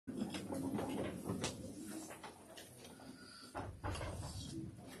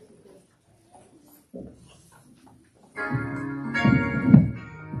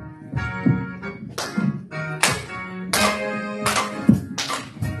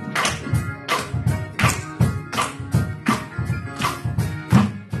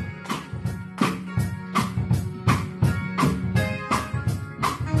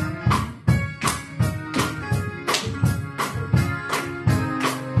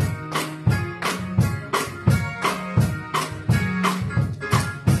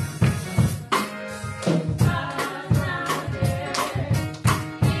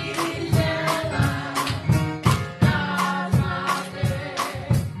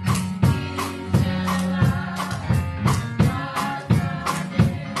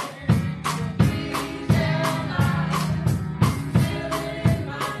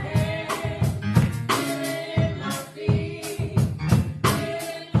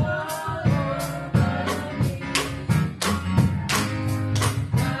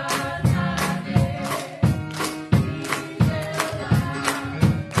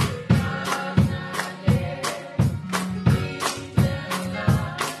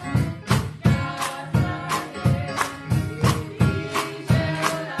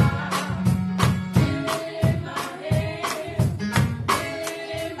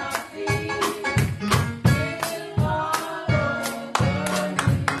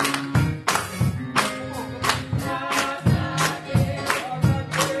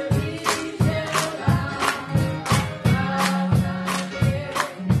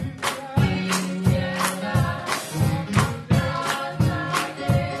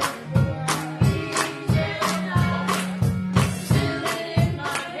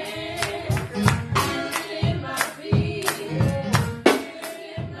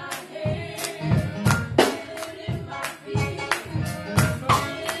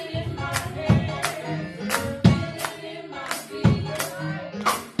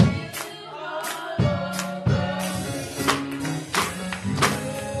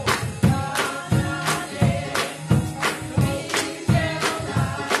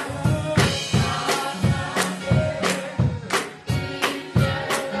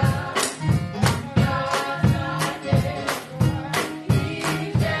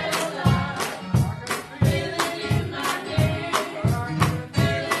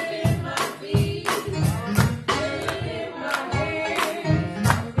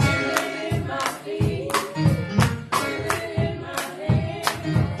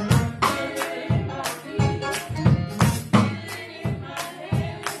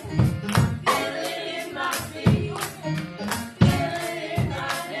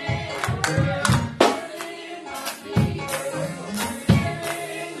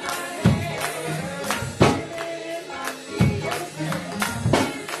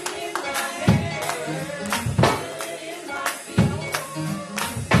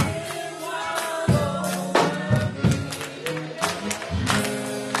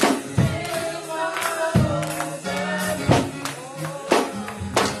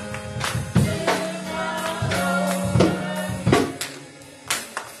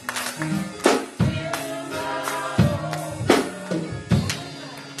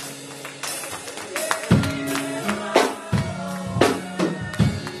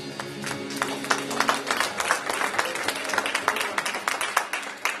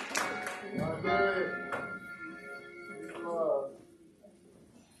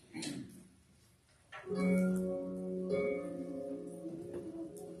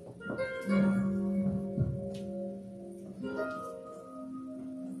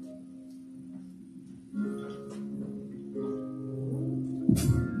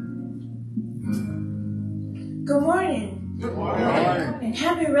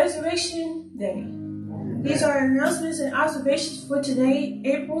Resurrection Day. These are announcements and observations for today,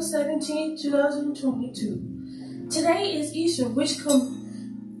 April 17, 2022. Today is Easter, which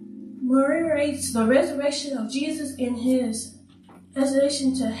commemorates the resurrection of Jesus and his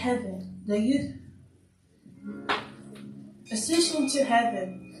ascension to heaven. The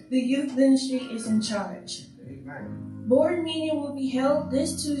youth ministry is in charge. Board meeting will be held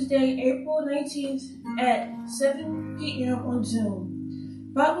this Tuesday, April 19th at 7 p.m. on Zoom.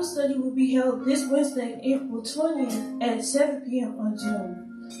 Bible study will be held this Wednesday, April 20th at 7 p.m. on Zoom.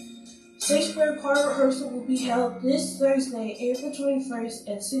 Shakespeare choir rehearsal will be held this Thursday, April 21st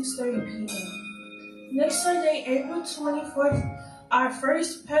at 6:30 p.m. Next Sunday, April 24th, our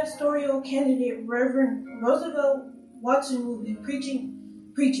first pastoral candidate, Reverend Roosevelt Watson, will be preaching.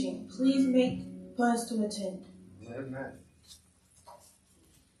 Please make plans to attend. Amen.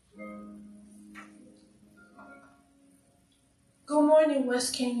 Good morning,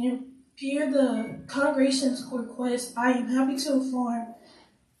 West Canyon. Per the congregation's request, I am happy to inform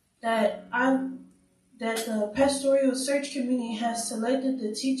that the Pastoral Search Committee has selected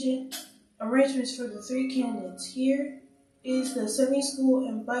the teaching arrangements for the three candidates. Here is the Sunday school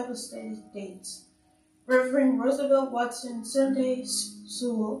and Bible study dates. Reverend Roosevelt Watson, Sunday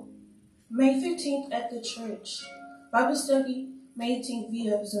school, May 15th at the church. Bible study, May 18th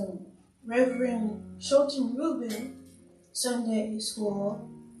via Zoom. Reverend Sholton Rubin, Sunday school,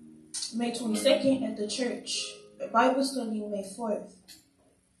 May 22nd at the church. Bible study, May 4th.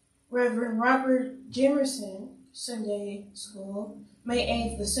 Reverend Robert Jimerson, Sunday school, May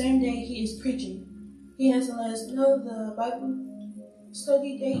 8th, the same day he is preaching. He hasn't let us know the Bible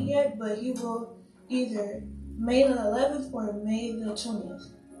study date yet, but he will either May the 11th or May the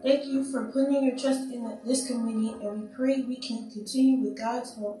 20th. Thank you for putting your trust in this committee, and we pray we can continue with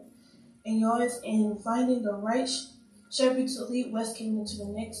God's help and yours in finding the right shepherd to lead West Kingdom to the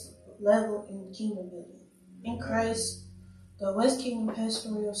next level in kingdom building. In Christ, the West Kingdom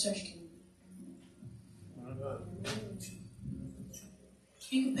Pastoral Search Committee.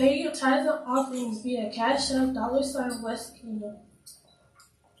 You can pay your tithes and offerings via Cash App, $ West Kingdom.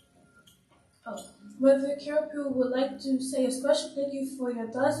 Mother Carol Pugh would like to say a special thank you for your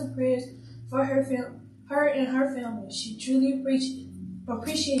thoughts and prayers for her and her family. She truly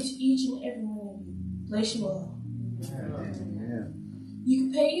appreciates each and every one of you. Bless you all. Amen. You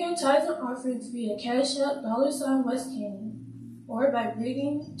can pay your tithes and offerings via Cash App, $ West Canyon, or by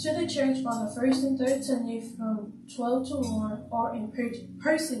bringing to the church on the first and third Sunday from 12 to 1, or in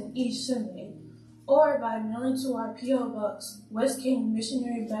person each Sunday, or by mailing to our P.O. Box, West Canyon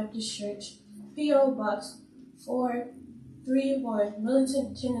Missionary Baptist Church, P.O. Box 431,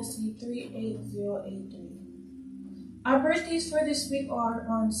 Militant, Tennessee 38083. Our birthdays for this week are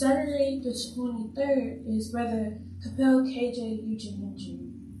on Saturday the 23rd is Brother Capel KJ Eugene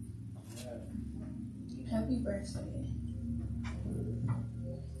Jr. Happy birthday.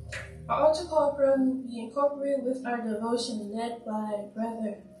 Our altar call prayer will be incorporated with our devotion led by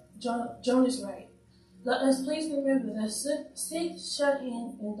Brother Jonas Wright. Let us please remember the sick,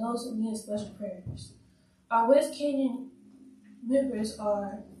 shut-in, and those who need special prayers. Our West Canyon members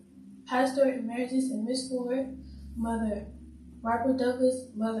are Pastor Emeritus and Miss Ford, Mother Barbara Douglas,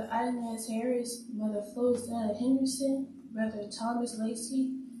 Mother Inez Harris, Mother Flozella Henderson, Brother Thomas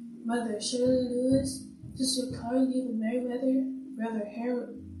Lacey, Mother Shirley Lewis, Sister Carly Merriweather, Brother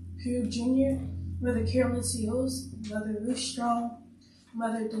Harold Pugh Jr., Mother Carolyn Seals, Mother Ruth Strong,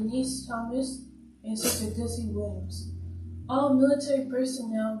 Mother Denise Thomas, and Sister Gussie Williams. All military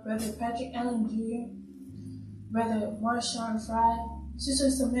personnel, Brother Patrick Allen Jr., Brother Marshawn Fry,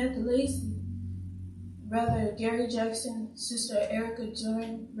 Sister Samantha Lacey, Brother Gary Jackson, Sister Erica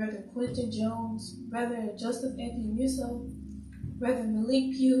Jordan, Brother Quentin Jones, Brother Joseph Anthony Musso, Brother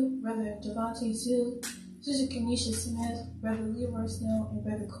Malik Pugh, Brother Devontae Seal, Sister Kenesha Smith, Brother Leroy Snell, and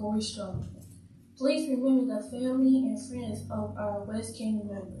Brother Corey Strong. Please remember the family and friends of our West Canyon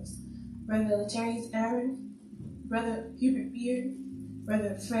members. Brother Latarius Aaron, Brother Hubert Beard,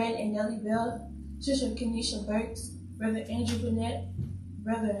 Brother Fred and Nellie Bell, Sister Kenesha Burks, Brother Andrew Burnett,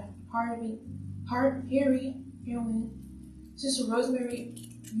 Brother Harry Irwin, Sister Rosemary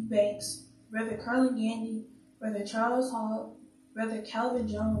Eubanks, Brother Carlin Gandy, Brother Charles Hall, Brother Calvin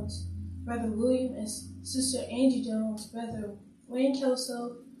Jones, Brother William and Sister Angie Jones, Brother Wayne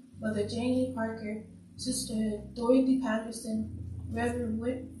Kelso, Mother Janie Parker, Sister Dorothy Patterson, Reverend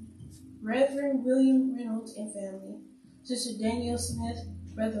William Reynolds and family, Sister Danielle Smith,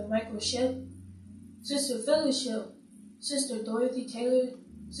 Brother Michael Shep, Sister Phyllis Shep, Sister Dorothy Taylor,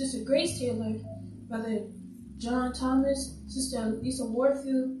 Sister Grace Taylor, Brother John Thomas, Sister Lisa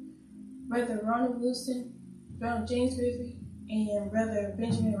Warfield, Brother Ronald Wilson, Brother James River, and Brother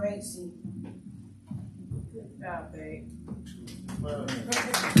Benjamin Rancy. Good job, babe.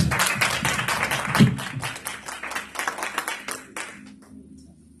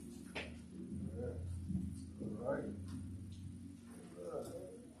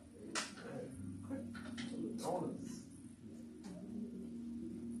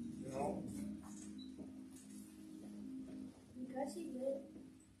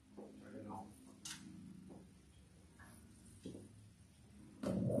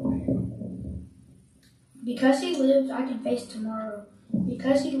 Because he lives, I can face tomorrow.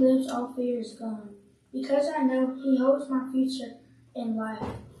 Because he lives, all fear is gone. Because I know he holds my future in life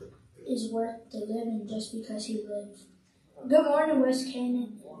is worth the living just because he lives. Good morning, West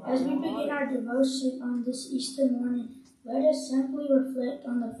Canaan. As we begin our devotion on this Easter morning, let us simply reflect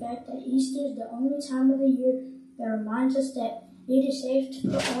on the fact that Easter is the only time of the year that reminds us that it is safe to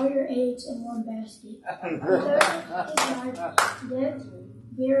put all your eggs in one basket. Because of his life, death,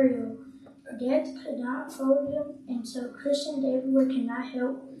 burial, death could not hold him, and so Christians everywhere cannot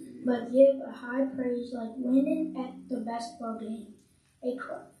help but give a high praise like winning at the basketball game.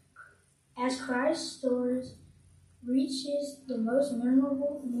 As Christ's story reaches the most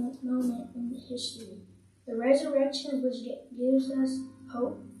memorable moment in history, the resurrection which gives us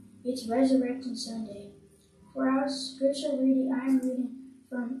hope. It's Resurrection Sunday. For our scripture reading, I am reading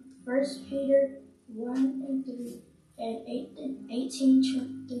from 1 Peter 1 and 3 and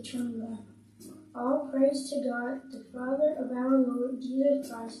 18 through 21. All praise to God, the Father of our Lord Jesus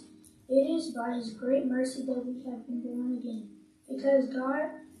Christ. It is by his great mercy that we have been born again. Because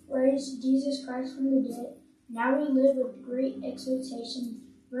God raised Jesus Christ from the dead, now we live with great expectation.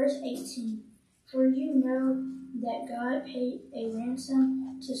 Verse 18. For you know that God paid a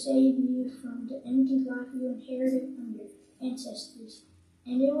ransom to save you from the empty life you inherited from your ancestors.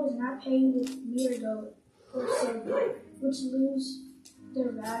 And it was not paid with mere gold or silver, which lose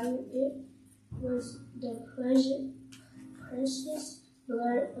their value. It was the precious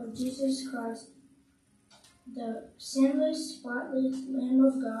blood of Jesus Christ, the sinless, spotless Lamb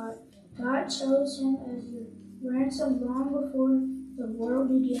of God. God chose him as the ransom long before the world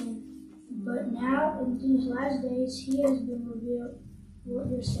began. But now, in these last days, he has been revealed for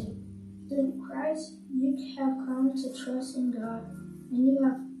your sake. Through Christ, you have come to trust in God, and you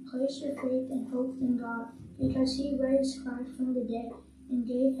have placed your faith and hope in God, because he raised Christ from the dead and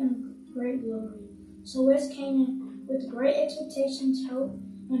gave him great glory. So West Canaan, with great expectations, hope,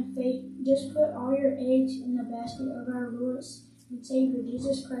 and faith, just put all your eggs in the basket of our Lord and Savior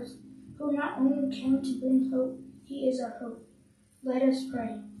Jesus Christ, who not only came to bring hope, he is our hope. Let us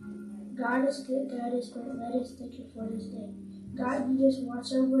pray. God is good, God is great. Let us thank you for this day. God, you just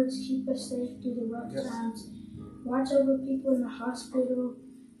watch over us, keep us safe through the rough times. Watch over people in the hospital.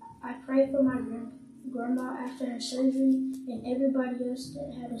 I pray for my grandma after her surgery and everybody else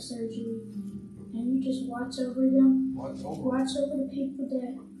that had a surgery. And you just watch over them. Watch over the people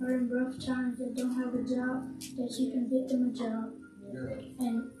that are in rough times, that don't have a job, that you can get them a job.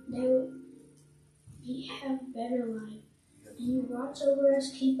 And they will have a better life. And you watch over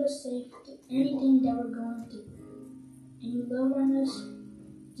us, keep us safe through anything that we're going through. And you love on us.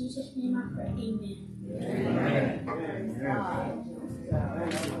 In Jesus' name I pray. Amen.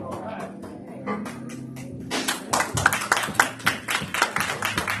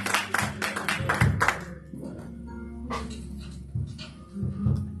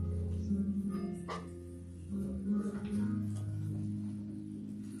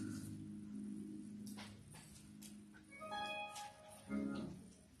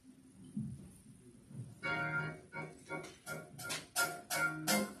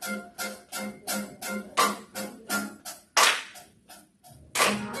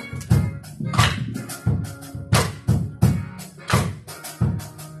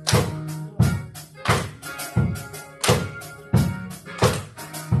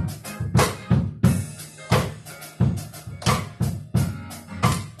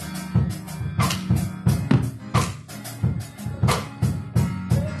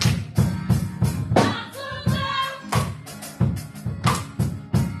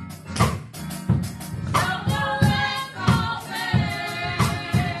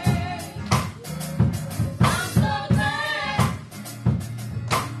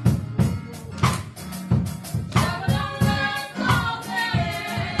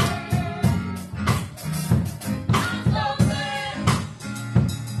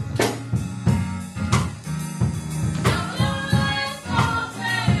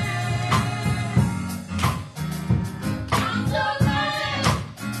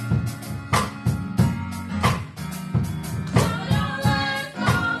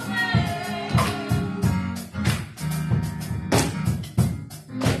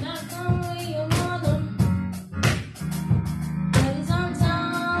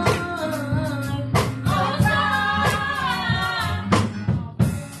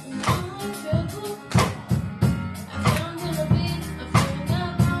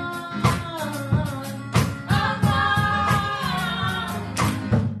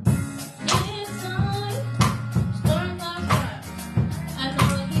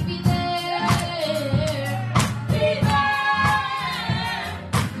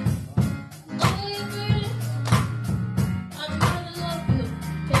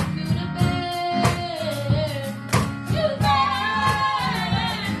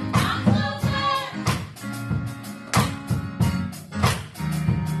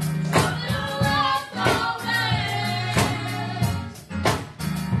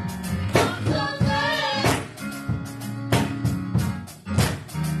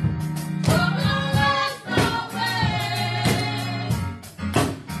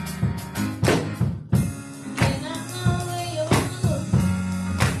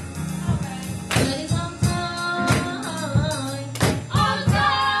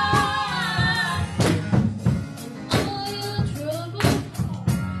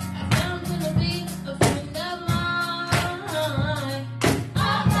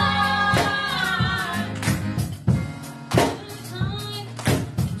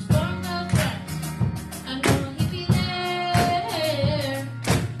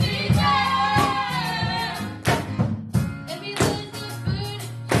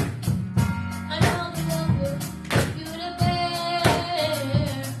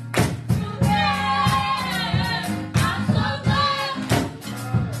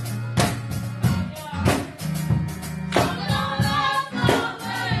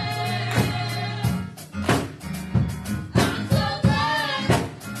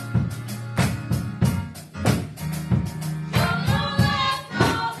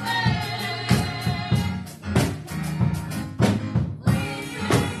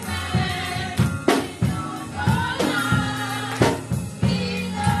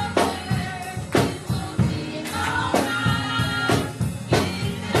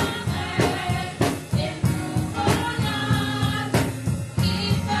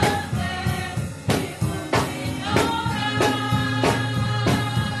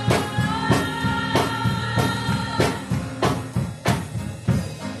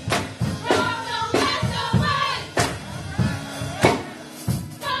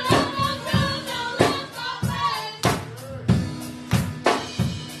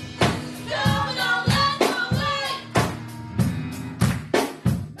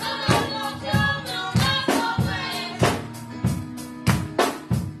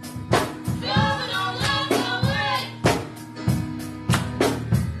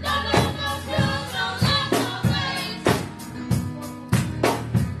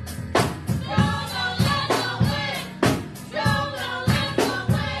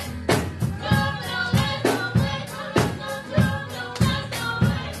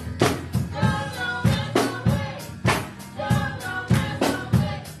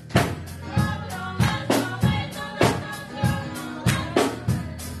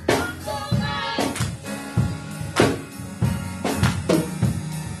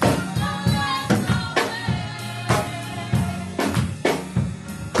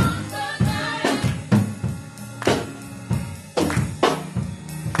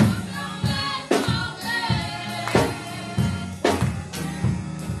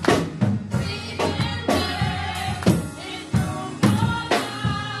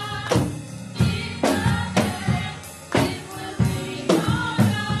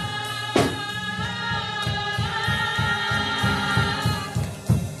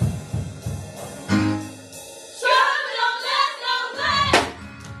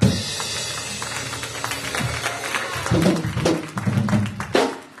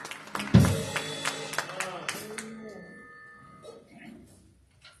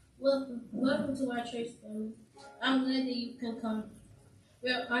 I'm glad that you can come.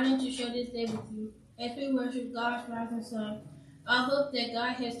 We are honored to share this day with you as we worship God's rising sun. I hope that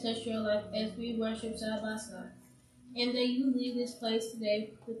God has touched your life as we worship side by side, and that you leave this place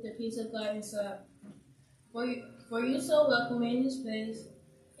today with the peace of God inside. For you so welcome in this place,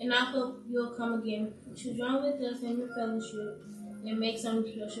 and I hope you'll come again to join with us in the fellowship and make some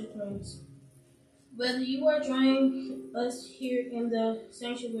special friends. Whether you are joining us here in the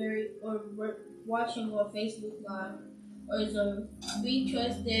sanctuary or watching on Facebook Live or Zoom, we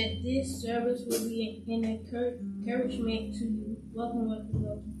trust that this service will be an encouragement to you. Welcome, welcome,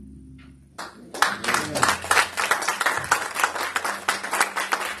 welcome.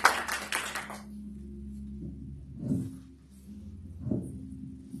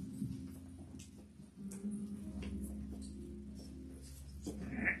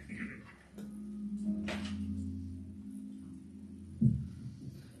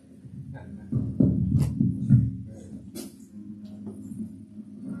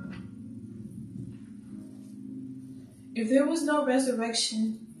 If there was no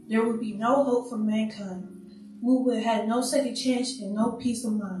resurrection, there would be no hope for mankind. We would have no second chance and no peace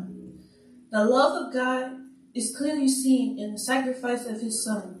of mind. The love of God is clearly seen in the sacrifice of his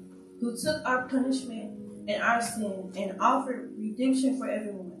Son, who took our punishment and our sin and offered redemption for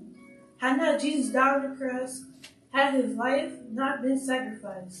everyone. Had not Jesus died on the cross, had his life not been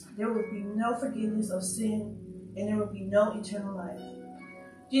sacrificed, there would be no forgiveness of sin and there would be no eternal life.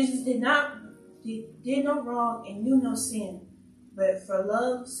 Jesus did no wrong and knew no sin, but for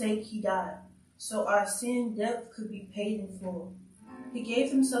love's sake he died, so our sin debt could be paid in full. He gave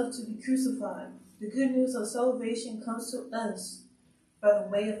himself to be crucified. The good news of salvation comes to us by the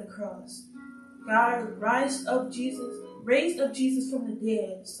way of the cross. God raised up Jesus from the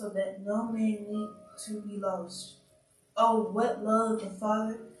dead so that no man need to be lost. Oh, what love the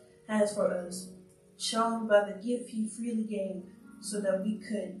Father has for us, shown by the gift he freely gave, so that we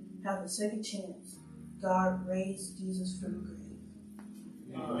could have a second chance. God raised Jesus from the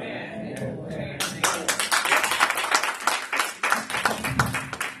grave. Amen.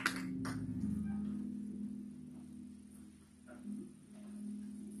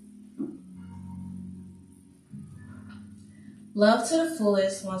 Love to the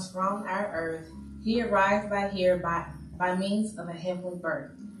fullest once roamed our earth. He arrived by means of a heavenly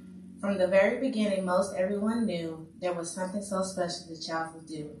birth. From the very beginning, most everyone knew there was something so special the child would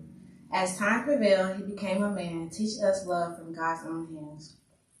do. As time prevailed, he became a man, teach us love from God's own hands.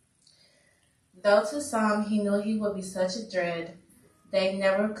 Though to some he knew he would be such a dread, they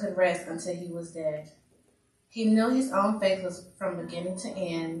never could rest until he was dead. He knew his own faith was from beginning to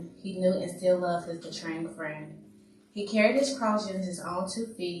end. He knew and still loved his betraying friend. He carried his cross using his own 2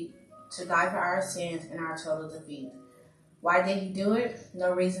 feet to die for our sins and our total defeat. Why did he do it?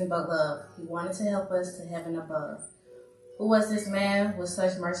 No reason but love. He wanted to help us to heaven above. Who was this man with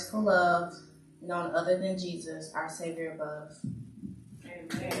such merciful love, none other than Jesus, our Savior above?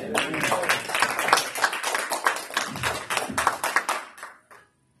 Amen.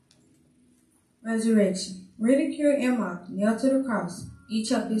 Resurrection. Ridiculed and mocked, nailed to the cross,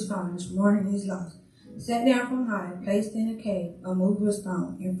 each of his followers mourning his loss. Set down from high, placed in a cave, a movable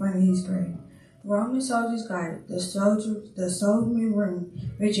stone in front of his grave. Roman soldiers guarded the soldier's room,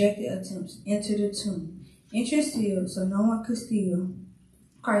 rejected attempts into the tomb. Entrance sealed so no one could steal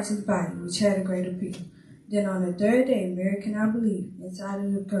Christ's body, which had a great appeal. Then on the 3rd day, Mary cannot believe, inside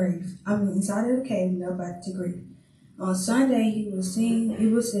of the cave, nobody to grieve. On Sunday, it was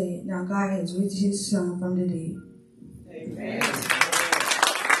said, now God has raised his Son from the dead. Amen.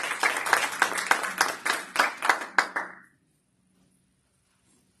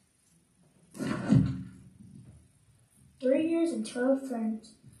 3 years and 12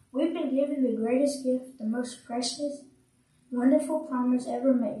 friends. We've been given the greatest gift, the most precious, wonderful promise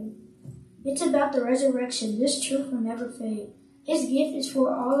ever made. It's about the resurrection. This truth will never fade. His gift is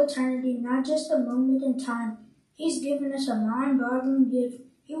for all eternity, not just a moment in time. He's given us a mind-boggling gift.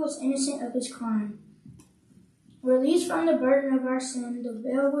 He was innocent of his crime. Released from the burden of our sin, the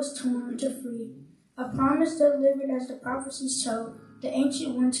veil was torn to free. A promise delivered as the prophecies told, the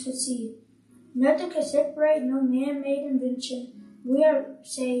ancient ones could see. Nothing can separate, no man-made invention. We are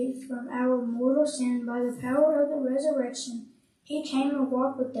saved from our mortal sin by the power of the resurrection. He came and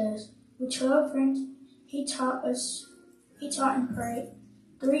walked with us. With 12 friends, he taught and prayed.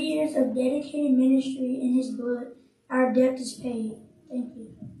 3 years of dedicated ministry in his blood. Our debt is paid. Thank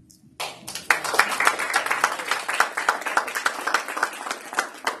you.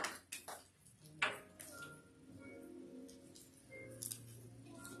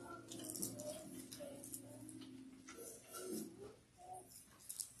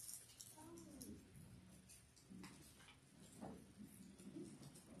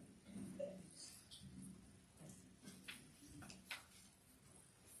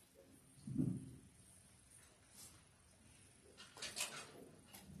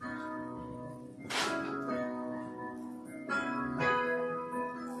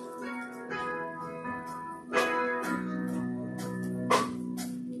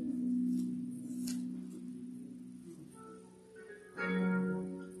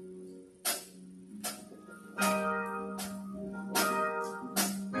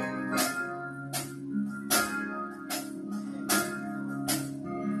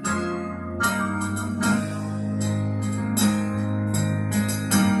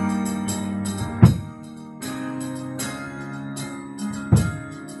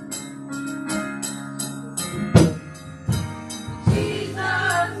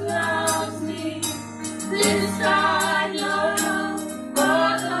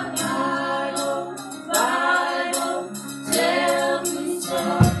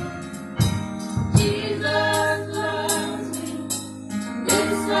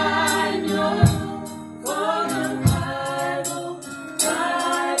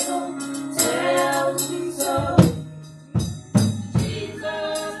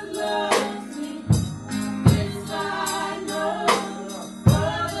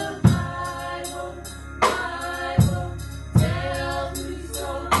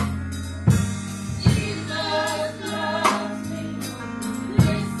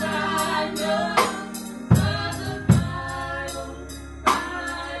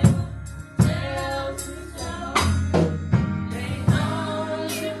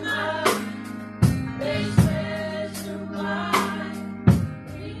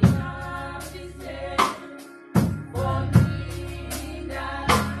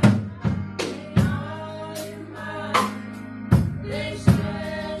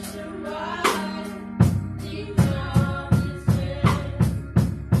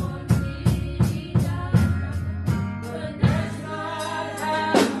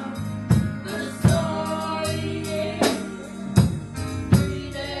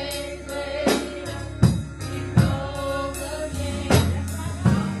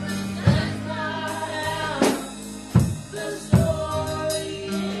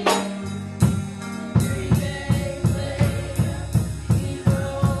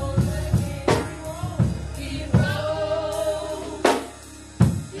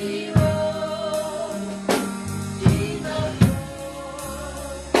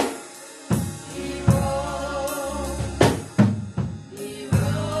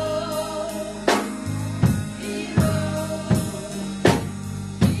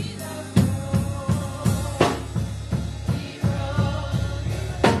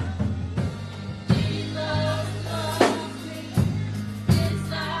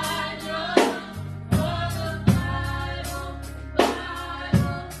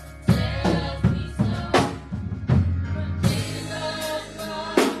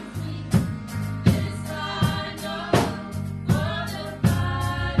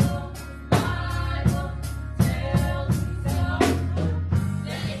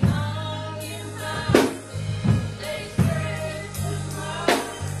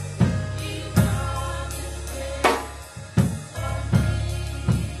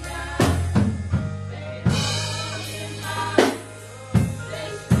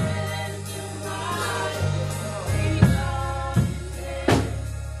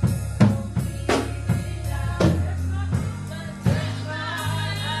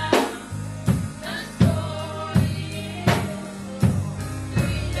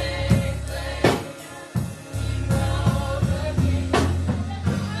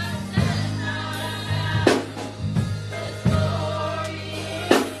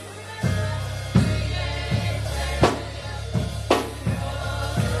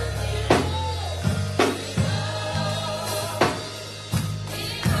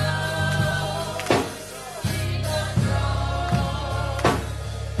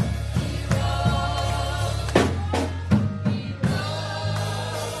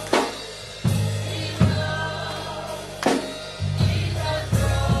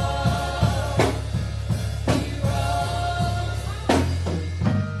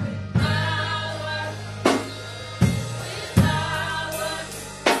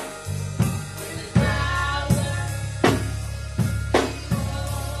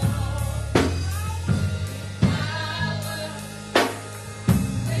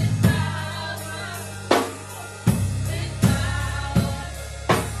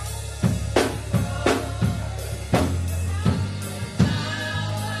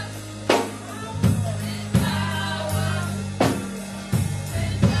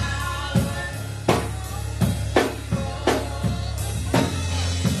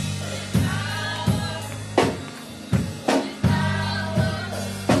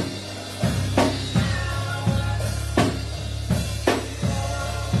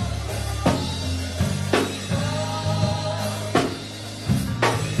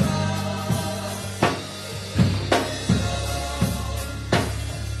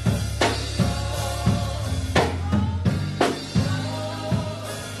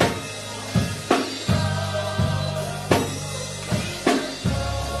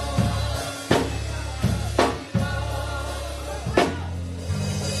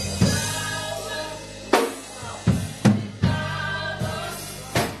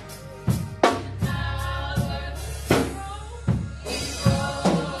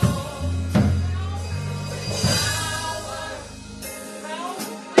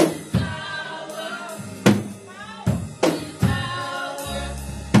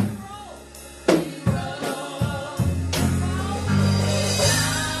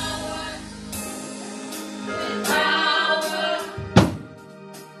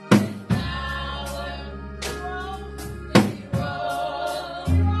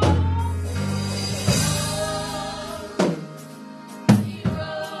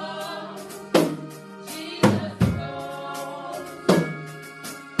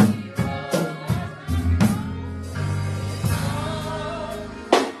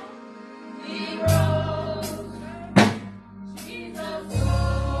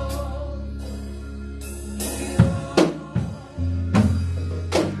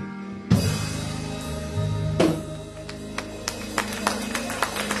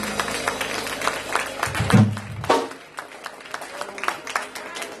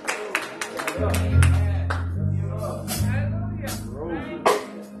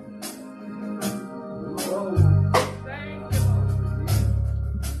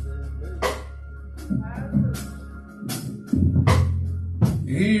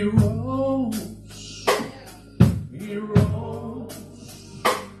 He rose, he rose,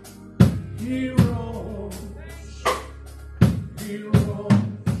 he rose, he rose,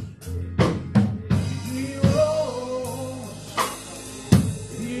 he rose,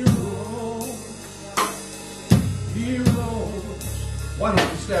 he rose, he rose. Why don't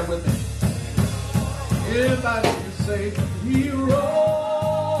you stand with me? Everybody can say, he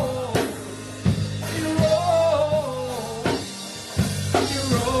rose, he rose, he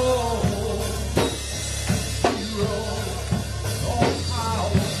rose, he rose, all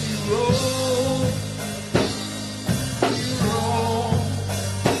power, he rose, he rose,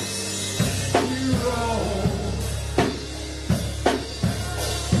 he rose, he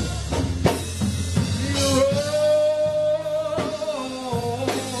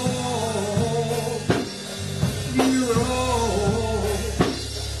rose, he rose,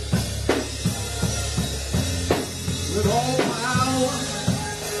 with all power,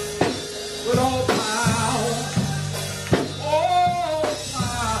 with all power, all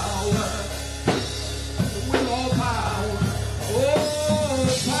power, with all power, all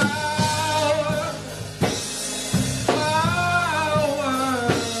power, power,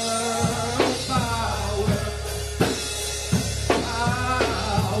 power,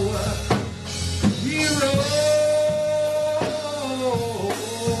 he rose.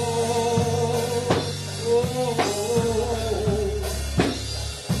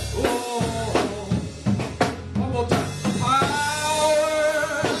 One more time. Power,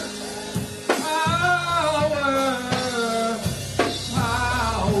 power,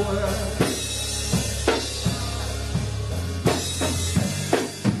 power.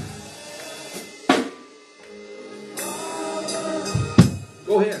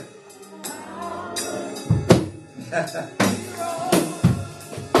 Go ahead.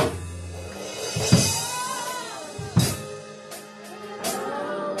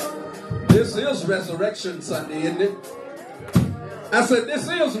 This is Resurrection Sunday, isn't it? I said, this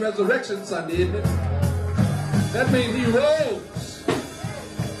is Resurrection Sunday, isn't it? That means he rose.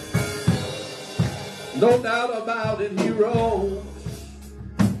 No doubt about it, he rose.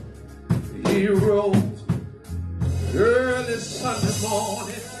 He rose early Sunday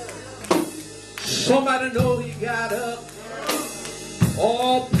morning. Somebody know he got up.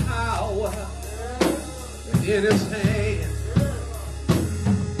 All power in his hand.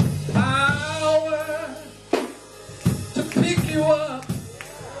 Power to pick you up.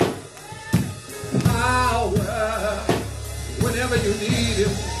 Power whenever you need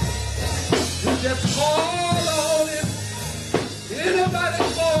him. You just call on him. Anybody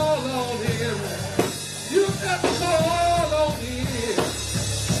call on him. You just call on him.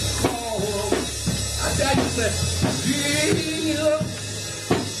 Call on him. I dare you say, Jesus,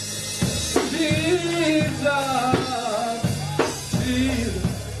 Jesus, Jesus.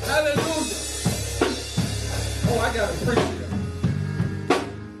 Hallelujah. Oh, I got to preach here.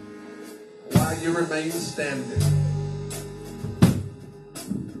 While you remain standing.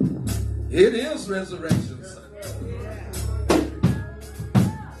 It is Resurrection Sunday.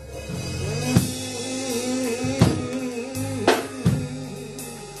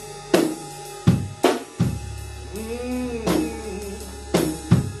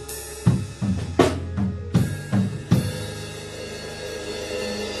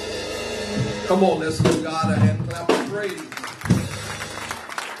 Come on, let's give God a hand clap of praise.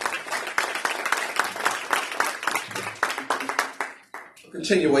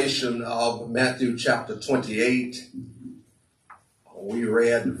 Continuation of Matthew chapter 28. We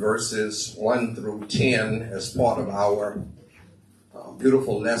read verses 1 through 10 as part of our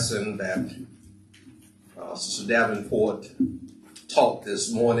beautiful lesson that Sister Davenport taught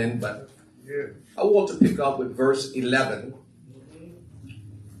this morning. But I want to pick up with verse 11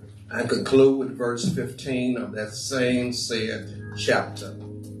 and conclude with verse 15 of that same said chapter.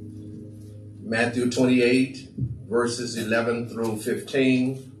 Matthew 28, verses 11 through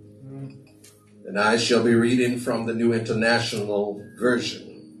 15. And I shall be reading from the New International Version.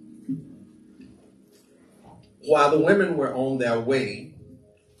 While the women were on their way,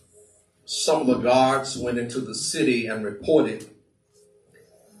 some of the guards went into the city and reported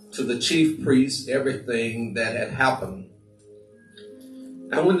to the chief priests everything that had happened.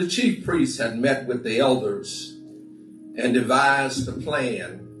 And when the chief priests had met with the elders and devised a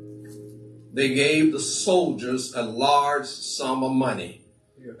plan, they gave the soldiers a large sum of money,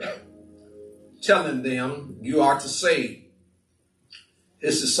 telling them, you are to say,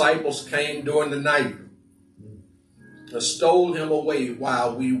 his disciples came during the night and stole him away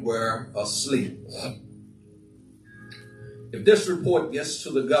while we were asleep. If this report gets to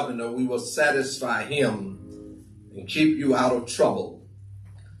the governor, we will satisfy him and keep you out of trouble.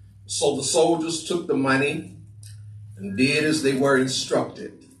 So the soldiers took the money and did as they were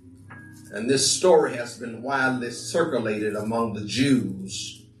instructed. And this story has been widely circulated among the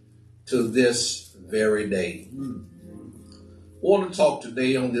Jews to this very day. I want to talk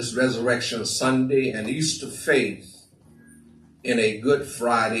today on this Resurrection Sunday and Easter faith in a Good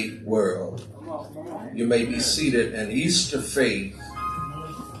Friday world. You may be seated. An Easter faith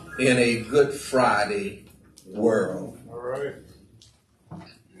in a Good Friday world. All right.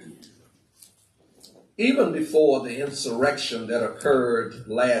 Even before the insurrection that occurred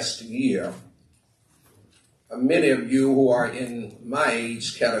last year, many of you who are in my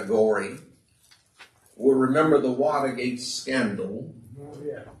age category will remember the Watergate scandal,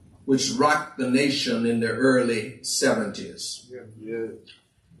 which rocked the nation in the early 70s.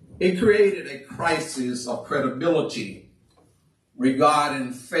 It created a crisis of credibility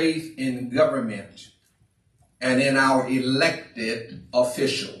regarding faith in government and in our elected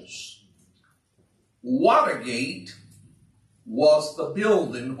officials. Watergate was the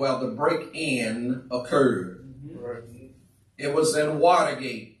building where the break-in occurred. It was in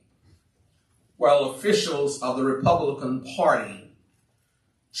Watergate where officials of the Republican Party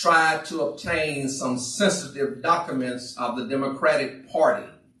tried to obtain some sensitive documents of the Democratic Party.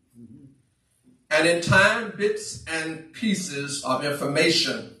 And in time, bits and pieces of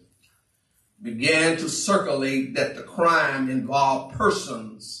information began to circulate that the crime involved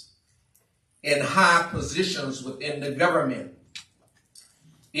persons in high positions within the government,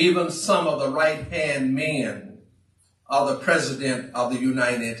 even some of the right-hand men of the President of the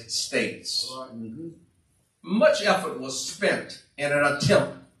United States. Much effort was spent in an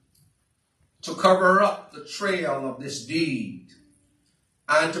attempt to cover up the trail of this deed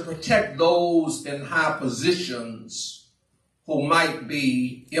and to protect those in high positions who might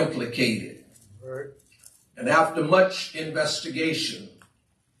be implicated. And after much investigation,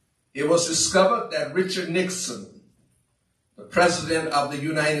 it was discovered that Richard Nixon, the President of the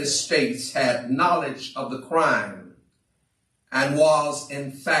United States, had knowledge of the crime and was,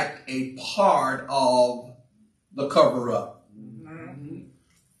 in fact, a part of the cover-up.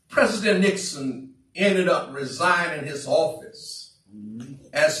 President Nixon ended up resigning his office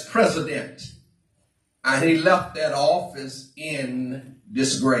as president, and he left that office in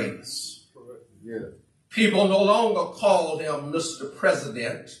disgrace. People no longer called him Mr.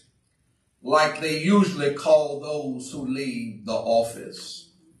 President, like they usually call those who leave the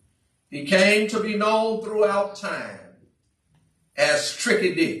office. He came to be known throughout time as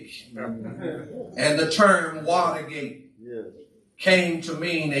Tricky Dick. And the term Watergate came to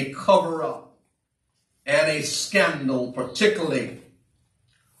mean a cover-up and a scandal, particularly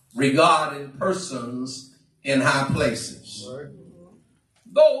regarding persons in high places.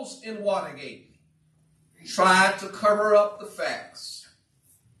 Those in Watergate tried to cover up the facts.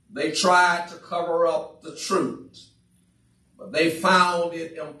 They tried to cover up the truth, but they found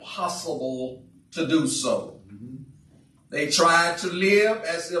it impossible to do so. They tried to live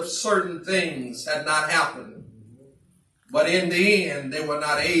as if certain things had not happened, but in the end, they were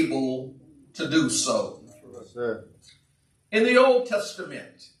not able to do so. In the Old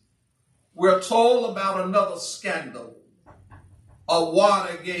Testament, we're told about another scandal of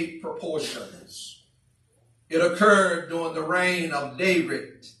Watergate proportions. It occurred during the reign of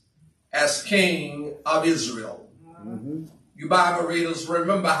David as king of Israel. You Bible readers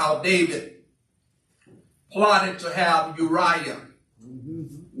remember how David plotted to have Uriah,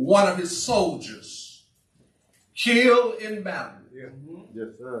 one of his soldiers, killed in battle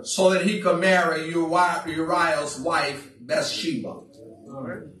so that he could marry Uriah's wife, Bathsheba.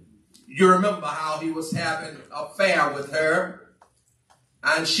 You remember how he was having an affair with her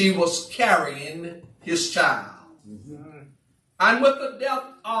and she was carrying his child. And with the death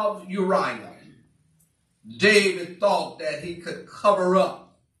of Uriah, David thought that he could cover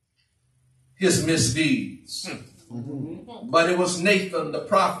up his misdeeds. But it was Nathan the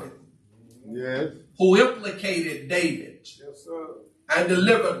prophet who implicated David and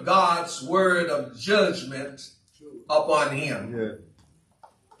delivered God's word of judgment upon him.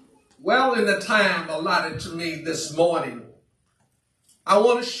 Well, in the time allotted to me this morning, I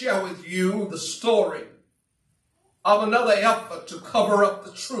want to share with you the story of another effort to cover up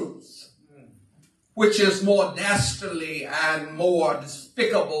the truth, which is more dastardly and more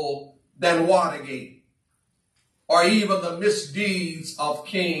despicable than Watergate, or even the misdeeds of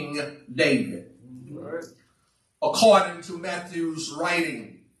King David. according to Matthew's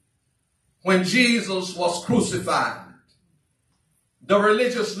writing, when Jesus was crucified, the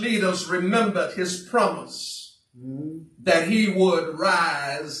religious leaders remembered his promise that he would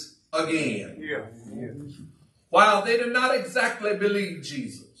rise again. While they did not exactly believe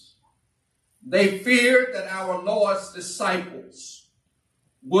Jesus, they feared that our Lord's disciples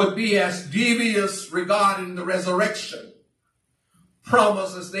would be as devious regarding the resurrection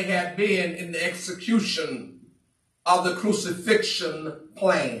promise as they had been in the execution of the crucifixion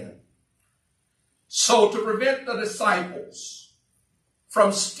plan. So to prevent the disciples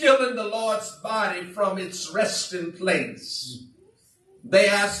from stealing the Lord's body from its resting place, they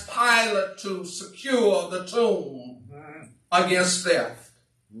asked Pilate to secure the tomb against theft.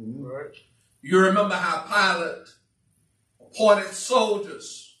 You remember how Pilate appointed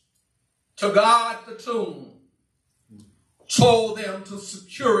soldiers to guard the tomb, told them to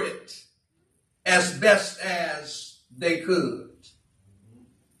secure it as best as they could.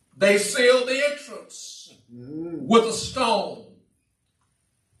 They sealed the entrance with a stone,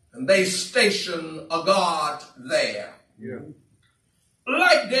 and they stationed a guard there.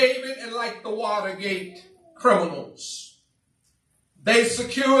 Like David and like the Watergate criminals, they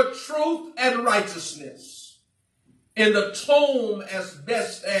secured truth and righteousness in the tomb as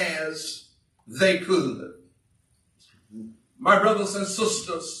best as they could. My brothers and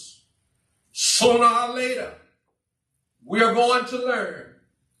sisters, sooner or later, we are going to learn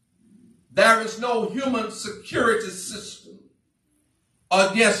there is no human security system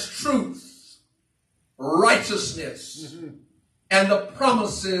against truth, righteousness, and the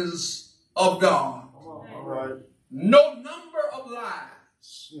promises of God. No number of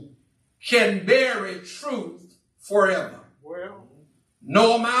lies can bury truth forever.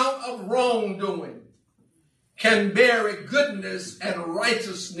 No amount of wrongdoing can bury goodness and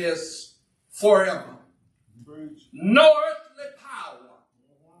righteousness forever. No earthly power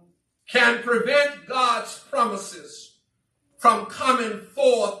can prevent God's promises from coming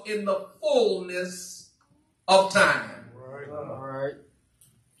forth in the fullness of time.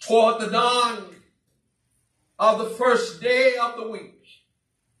 Toward the dawn of the first day of the week,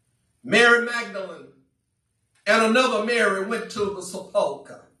 Mary Magdalene and another Mary went to the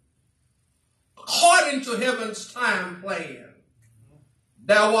sepulchre. According to heaven's time plan,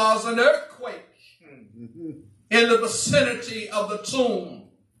 there was an earthquake in the vicinity of the tomb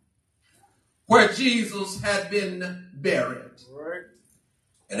where Jesus had been buried.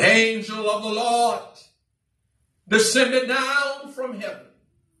 An angel of the Lord descended down from heaven,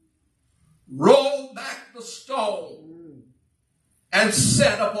 rolled back the stone, and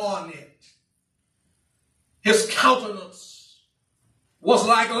sat upon it. His countenance was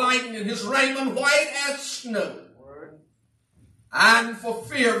like lightning, his raiment white as snow. And for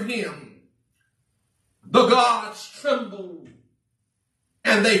fear of him, the gods trembled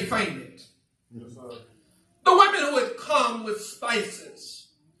and they fainted. The women who had come with spices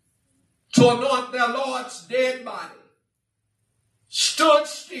to anoint their Lord's dead body stood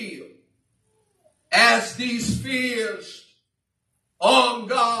still as these fierce armed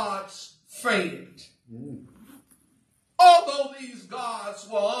guards fainted. Although these guards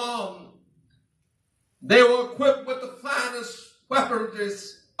were armed, they were equipped with the finest weaponry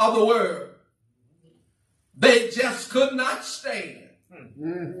of the world. They just could not stand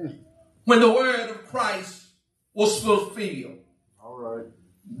when the word of Christ was fulfilled.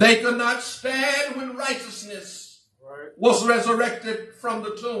 They could not stand when righteousness was resurrected from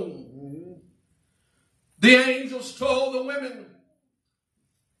the tomb. The angels told the women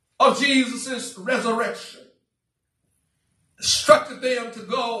of Jesus' resurrection, instructed them to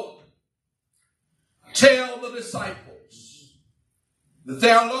go tell the disciples that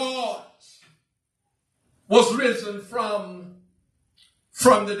their Lord was risen from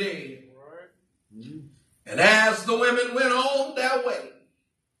the dead. And as the women went on their way,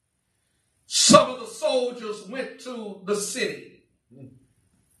 some of the soldiers went to the city.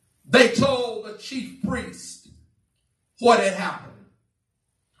 They told the chief priest what had happened.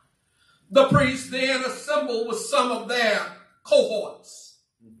 The priests then assembled with some of their cohorts.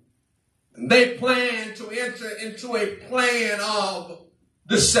 And they planned to enter into a plan of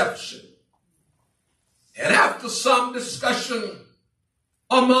deception. And after some discussion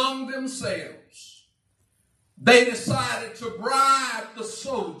among themselves, they decided to bribe the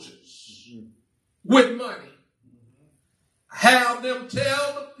soldiers with money. Have them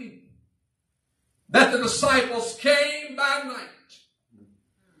tell the people that the disciples came by night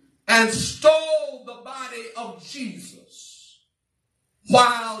and stole the body of Jesus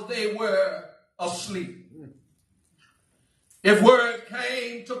while they were asleep. If word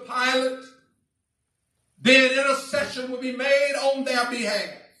came to Pilate then intercession will be made on their behalf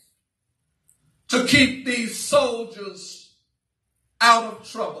to keep these soldiers out of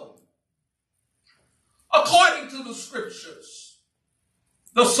trouble. According to the scriptures,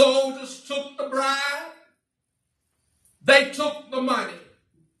 the soldiers took the bribe. They took the money.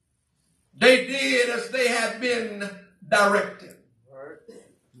 They did as they had been directed.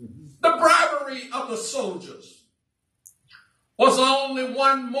 The bribery of the soldiers was only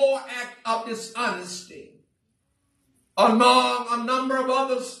one more act of dishonesty among a number of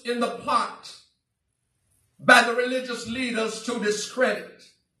others in the plot by the religious leaders to discredit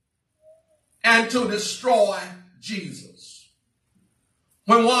and to destroy Jesus.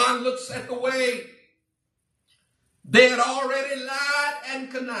 When one looks at the way they had already lied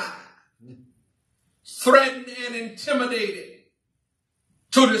and connived, threatened and intimidated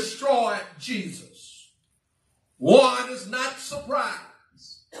to destroy Jesus, one is not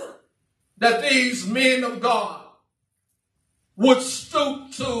surprised that these men of God would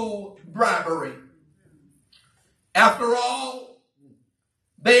stoop to bribery. After all,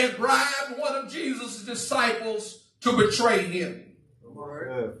 they had bribed one of Jesus' disciples to betray him.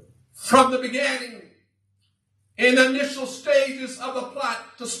 From the beginning, in the initial stages of the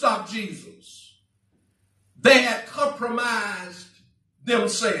plot to stop Jesus, they had compromised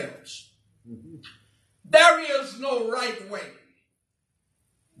themselves. There is no right way.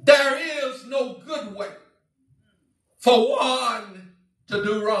 There is no good way for one to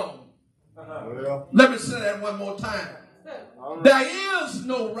do wrong. Let me say that one more time. There is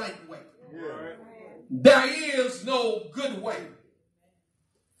no right way. There is no good way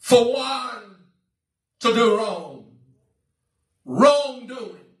for one to do wrong.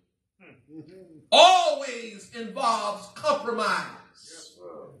 Wrongdoing always involves compromise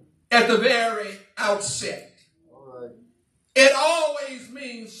at the very outset. It always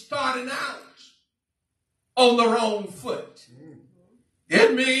means starting out on the wrong foot.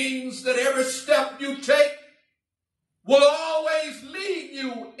 It means that every step you take will always lead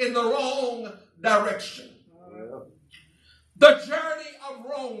you in the wrong direction. The journey of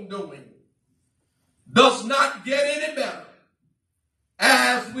wrongdoing does not get any better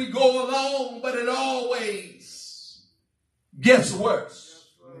as we go along, but it always gets worse.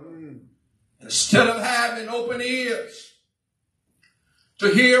 Instead of having open ears to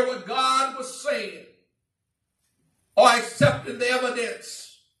hear what God was saying or accepting the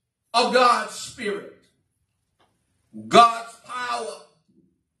evidence of God's Spirit, God's power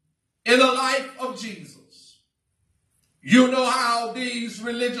in the life of Jesus, you know how these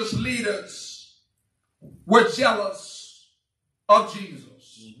religious leaders were jealous of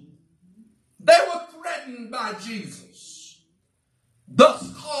Jesus. They were threatened by Jesus,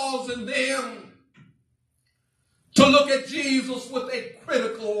 thus causing them to look at Jesus with a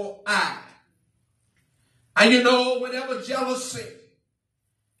critical eye. And you know, whenever jealousy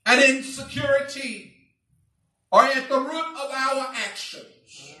and insecurity are at the root of our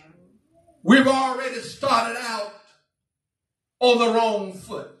actions, we've already started out on the wrong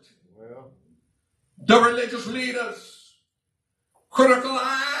foot. The religious leaders' critical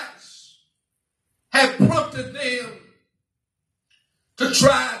eyes have prompted them to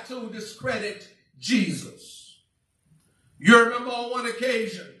try to discredit Jesus. You remember on one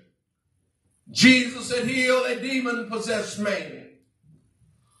occasion, Jesus had healed a demon-possessed man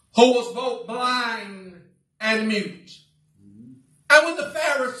who was both blind and mute. And when the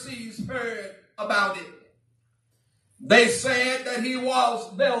Pharisees heard about it, they said that he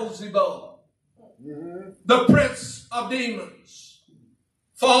was Beelzebub, the prince of demons.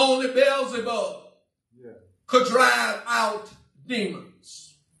 For only Beelzebub could drive out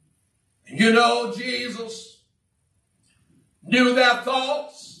demons. And you know, Jesus knew their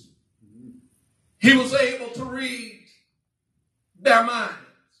thoughts. He was able to read their minds.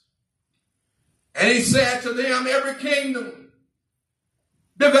 And he said to them, every kingdom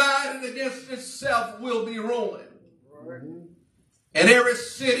divided against itself will be ruined. And every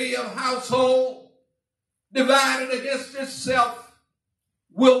city of household divided against itself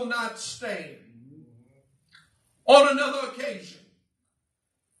will not stand. On another occasion,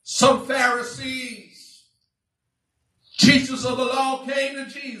 some Pharisees, teachers of the law, came to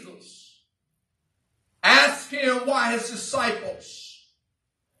Jesus, asked him why his disciples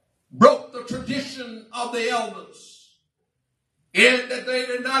broke the tradition of the elders in that they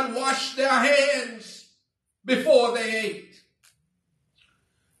did not wash their hands before they ate.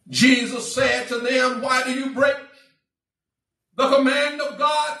 Jesus said to them, why do you break the command of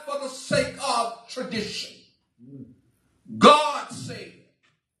God for the sake of tradition? God said,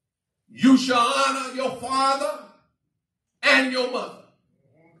 you shall honor your father and your mother.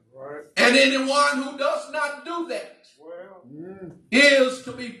 And anyone who does not do that is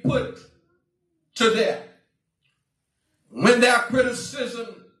to be put to death. When their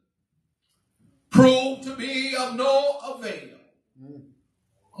criticism proved to be of no avail,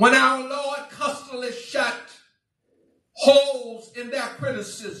 when our Lord constantly shut holes in their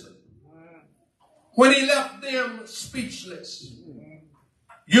criticism, when he left them speechless,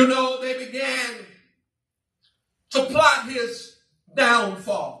 you know, they began to plot his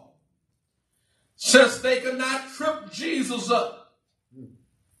downfall. Since they could not trip Jesus up,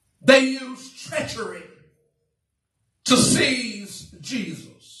 they used treachery to seize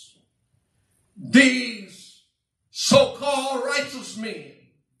Jesus. These so-called righteous men,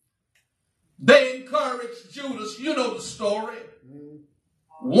 they encouraged Judas, you know the story,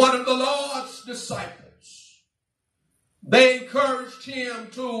 one of the Lord's disciples. They encouraged him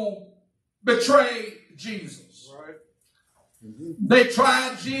to betray Jesus. They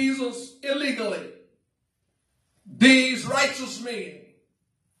tried Jesus illegally. These righteous men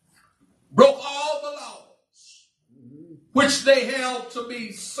broke all the laws which they held to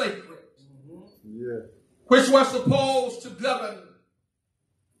be sacred, which were supposed to govern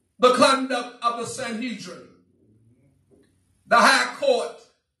the conduct of the Sanhedrin, the high court.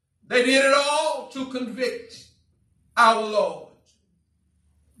 They did it all to convict our Lord.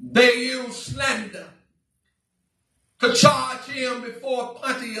 They used slander to charge him before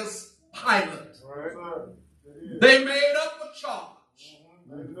Pontius Pilate. They made up a charge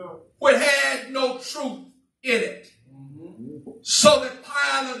which had no truth in it, so that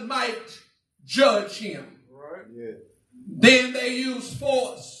Pilate might judge him. Then they used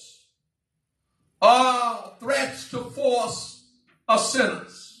force, threats to force a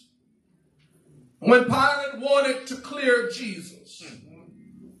sentence. When Pilate wanted to clear Jesus,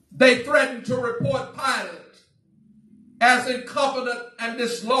 they threatened to report Pilate as incompetent and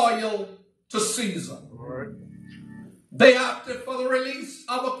disloyal to Caesar. They opted for the release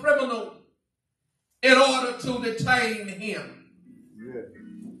of a criminal in order to detain him.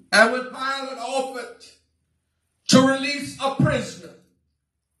 And when Pilate offered to release a prisoner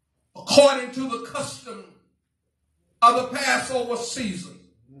according to the custom of the Passover season,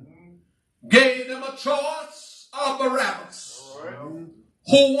 gave them a choice of Barabbas,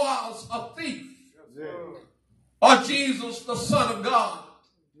 who was a thief, or Jesus, the Son of God.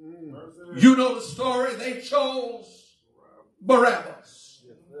 You know the story. They chose Barabbas.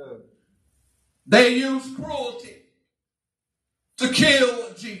 They used cruelty to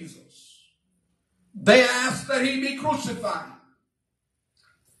kill Jesus. They asked that he be crucified.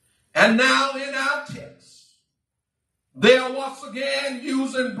 And now in our text, they are once again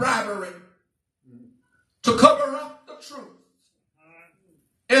using bribery to cover up the truth.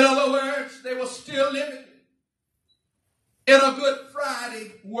 In other words, they were still living in a Good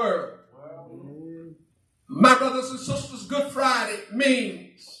Friday world. My brothers and sisters, Good Friday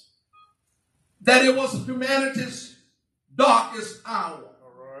means that it was humanity's darkest hour.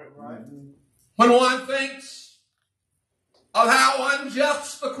 When one thinks of how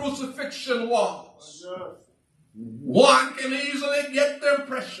unjust the crucifixion was, one can easily get the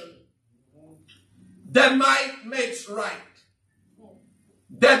impression that might makes right,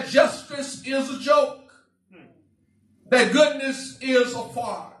 that justice is a joke, that goodness is a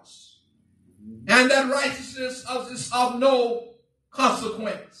farce, and that righteousness is of no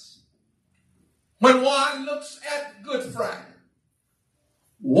consequence. When one looks at Good Friday,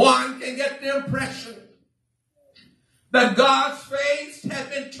 one can get the impression that God's face had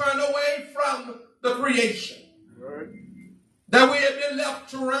been turned away from the creation, that we have been left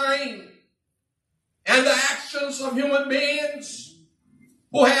to reign, and the actions of human beings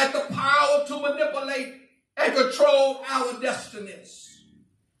who had the power to manipulate and control our destinies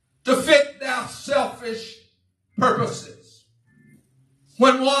to fit their selfish purposes.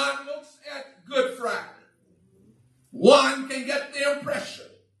 When one looks at Good Friday, one can get the impression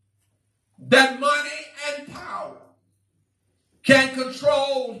that money and power can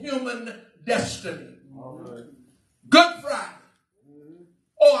control human destiny. Good Friday,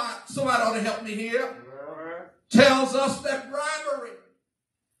 somebody ought to help me here, tells us that bribery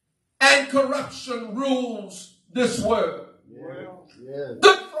and corruption rules this world.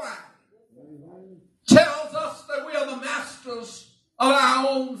 Good Friday tells us that we are the masters of our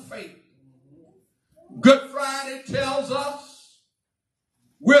own fate. Good Friday tells us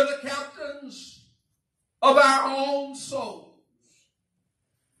we're the captains of our own souls.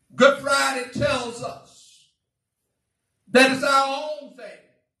 Good Friday tells us that it's our own thing,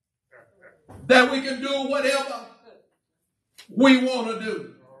 that we can do whatever we want to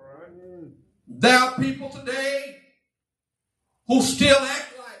do. There are people today who still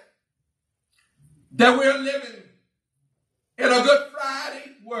act like that we're living in a Good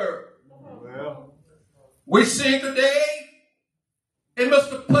Friday world. Well, we see today in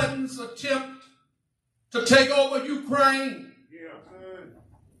Mr. Putin's attempt to take over Ukraine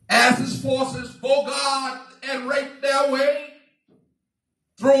as his forces bogart and rape their way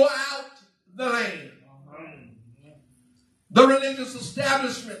throughout the land. The religious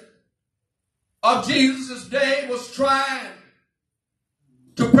establishment of Jesus' day was trying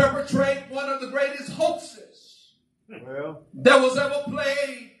to perpetrate one of the greatest hoaxes that was ever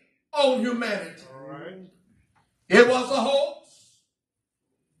played on humanity. It was a hoax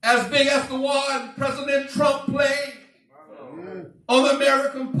as big as the one President Trump played on the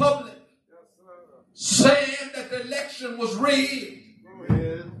American public, saying that the election was rigged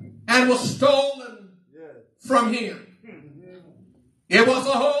and was stolen from him. It was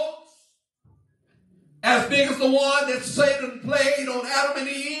a hoax as big as the one that Satan played on Adam and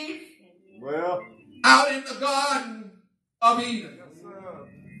Eve out in the Garden of Eden.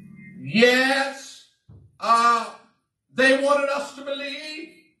 Yes, they wanted us to believe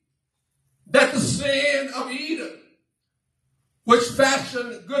that the sin of Eden, which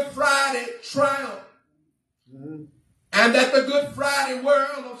fashioned Good Friday, triumphed, and that the Good Friday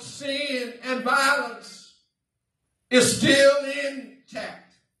world of sin and violence is still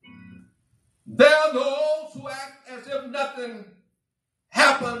intact. There are those who act as if nothing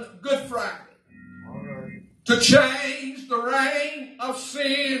happened Good Friday to change the reign of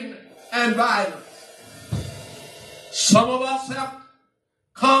sin and violence. Some of us have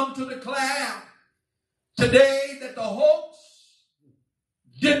come to declare today that the hoax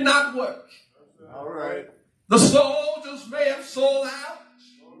did not work. The soldiers may have sold out,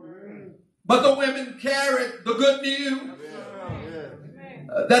 but the women carried the good news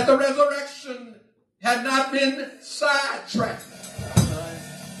that the resurrection had not been sidetracked.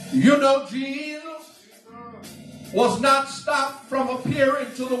 You know, Jesus was not stopped from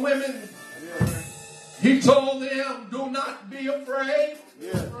appearing to the women. He told them, do not be afraid,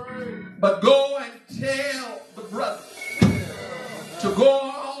 but go and tell the brothers to go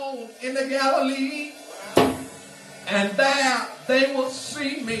on into Galilee, and there they will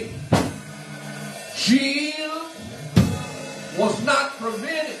see me. Jesus was not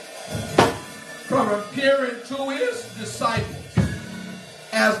prevented from appearing to his disciples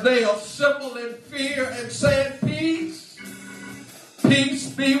as they assembled in fear and said, peace, peace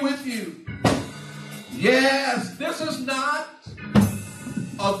be with you. Yes, this is not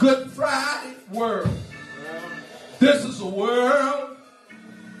a Good Friday world. This is a world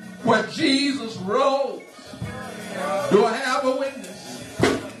where Jesus rose. Do I have a witness?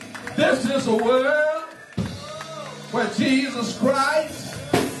 This is a world where Jesus Christ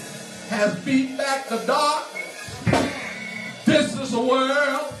has beat back the darkness. This is a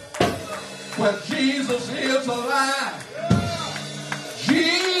world where Jesus is alive.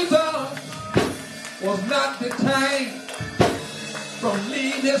 Jesus was not detained from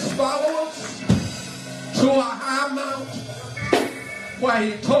leading his followers to a high mountain where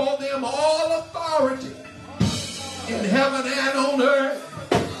he told them all authority in heaven and on earth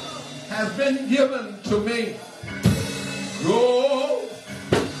has been given to me. Go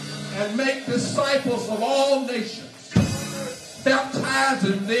and make disciples of all nations,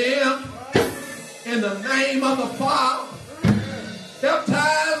 baptizing them in the name of the Father,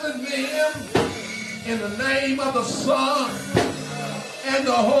 baptizing them in the name of the Son and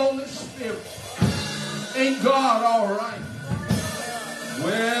the Holy Spirit. Ain't God all right?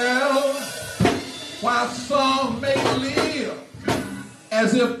 Well, while some may live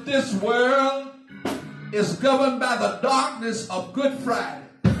as if this world is governed by the darkness of Good Friday,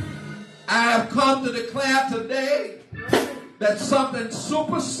 I have come to declare today that something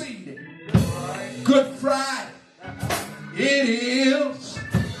superseded Good Friday. It is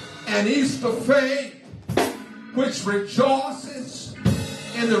an Easter faith which rejoices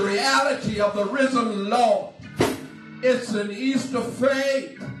in the reality of the risen Lord. It's an Easter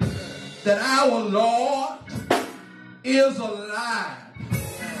faith that our Lord is alive.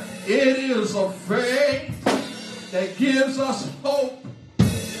 It is a faith that gives us hope.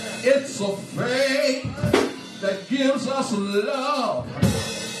 It's a faith that gives us love.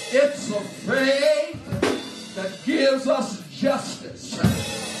 It's a faith that gives us justice.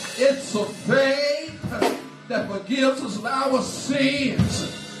 It's a faith that forgives us our sins.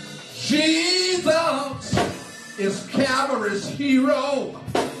 Jesus is Calvary's hero.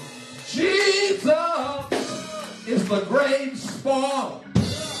 Jesus is the great spoiler.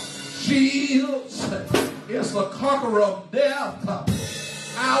 Jesus is the conqueror of death.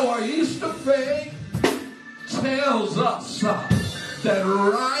 Our Easter faith tells us that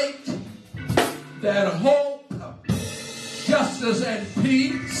right that hope, justice, and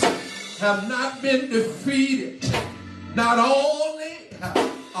peace have not been defeated. Not only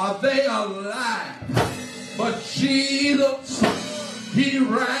are they alive, but Jesus, he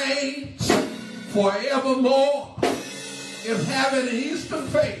reigns forevermore. If having Easter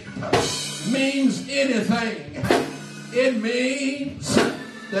faith means anything, it means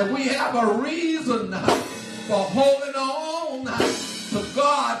that we have a reason for holding on to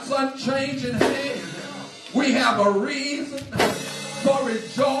God's unchanging hand. We have a reason for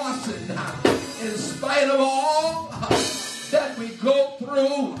rejoicing in spite of all that we go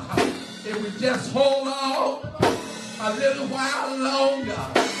through. If we just hold on a little while longer,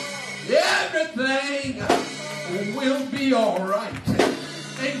 everything will be all right.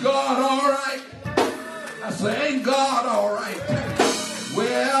 Ain't God all right? I say, ain't God all right?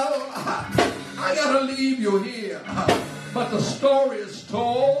 Well, I got to leave you here. But the story is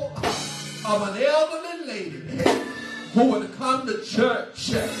told of an elderly lady who would come to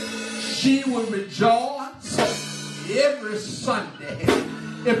church. She would rejoice every Sunday.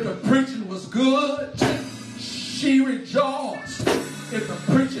 If the preaching was good, she rejoiced. If the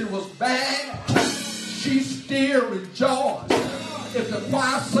preaching was bad, she still rejoiced. If the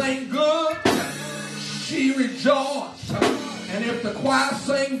choir sang good, she rejoiced. And if the choir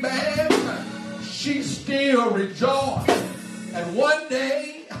sang bad, she still rejoiced. And one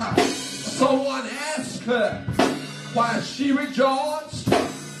day, someone asked her why she rejoiced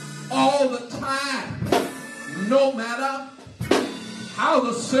all the time, no matter how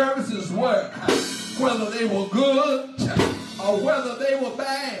the services were, whether they were good or whether they were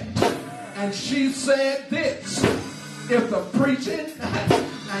bad. And she said this: if the preaching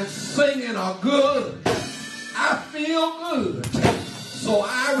and singing are good, I feel good, so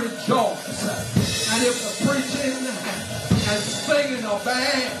I rejoice. And if the preaching and singing are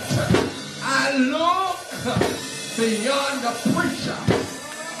bad, I look beyond the preacher.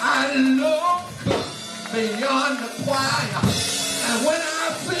 I look beyond the choir. And when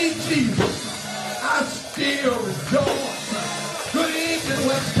I see Jesus, I still rejoice. Good evening,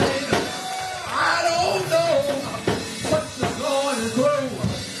 West Haven. I don't know what you're going through,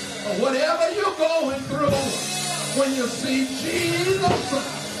 or whatever you're going through. When you see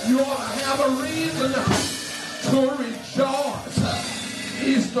Jesus, you ought to have a reason to rejoice.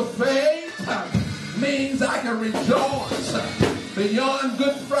 Easter faith means I can rejoice beyond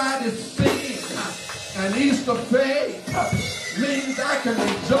Good Friday sin. And Easter faith means I can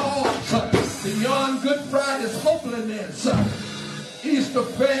rejoice beyond Good Friday's hopelessness. Easter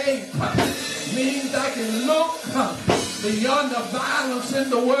faith means I can look beyond the violence in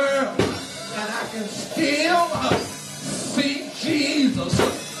the world, and I can still see Jesus.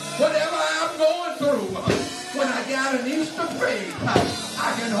 Whatever I'm going through, when I got an Easter faith,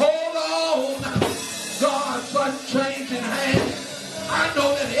 I can hold on God's unchanging hand. I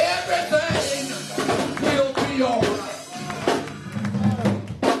know that everything will be all right.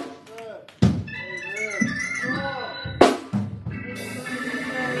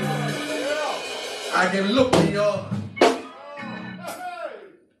 I can look beyond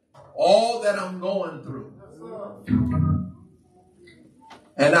all that I'm going through,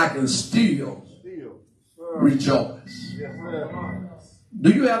 and I can still rejoice. Do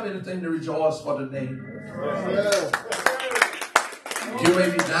you have anything to rejoice for today? You may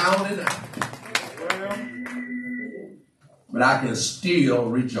be down and out, but I can still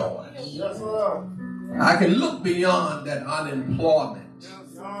rejoice. I can look beyond that unemployment.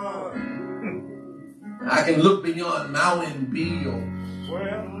 I can look beyond mounting bills.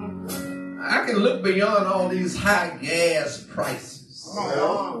 I can look beyond all these high gas prices.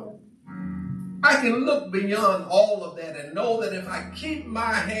 I can look beyond all of that and know that if I keep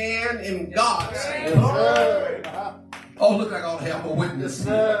my hand in God's hand. Oh, look, I ought to have a witness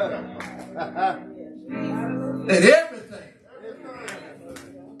here. That everything.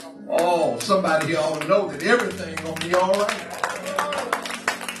 Oh, somebody here ought to know that everything gonna be all right.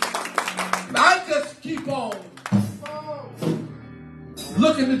 I just keep on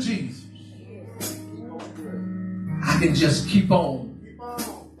looking to Jesus. I can just keep on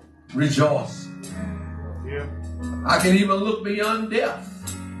rejoicing. I can even look beyond death.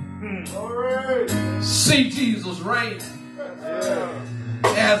 See Jesus reign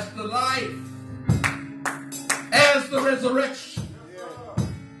as the life, as the resurrection.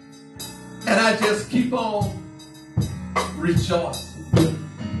 And I just keep on rejoicing.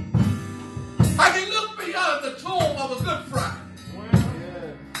 I can look beyond the tomb of a Good Friday.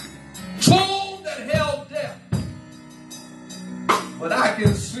 Tomb that held death. But I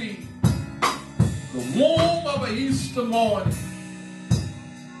can see the womb of an Easter morning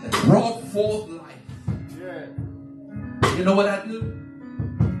that brought forth life. you know what I do?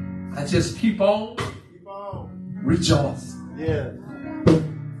 I just keep on rejoicing. Yeah.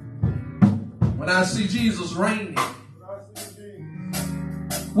 When I see Jesus reigning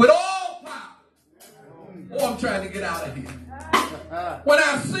with all power. Oh, I'm trying to get out of here. When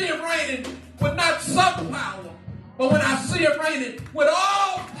I see him reigning with not some power, but when I see him reigning with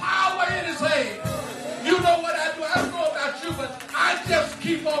all power in his hand, you know what I do? I don't know about you, but I just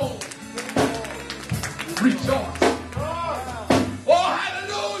keep on rejoicing. Oh,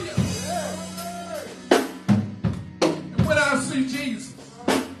 hallelujah. And when I see Jesus,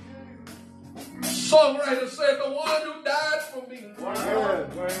 songwriter said, the one who died for me.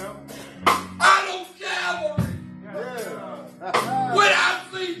 I don't Calvary. When I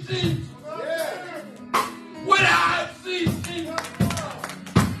see Jesus. When I see Jesus.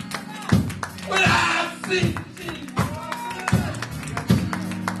 When I see Jesus.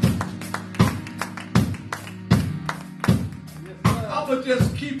 I'ma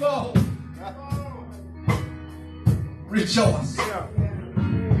just keep on rejoicing.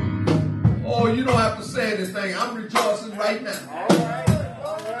 Oh, you don't have to say anything. I'm rejoicing right now. All right.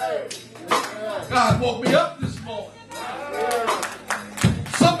 God woke me up this morning.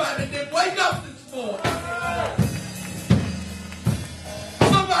 Somebody didn't wake up this morning.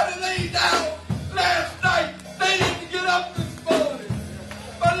 Somebody laid down last night. They didn't get up this morning.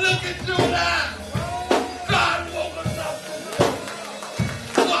 But look at you now. God woke us up.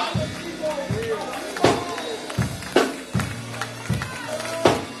 So I'm going to keep on.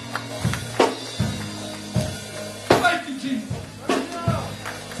 Thank you, Jesus.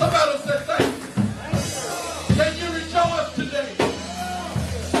 Somebody said thank you. Can you rejoice today? In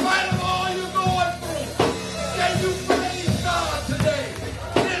spite of all you're going through, can you praise God today?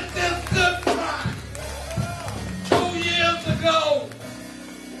 This is Good Friday. 2 years ago,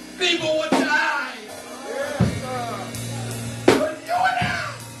 people would die. But you and I,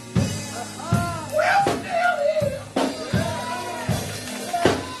 we're still here.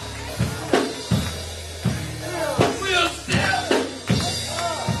 We're still here.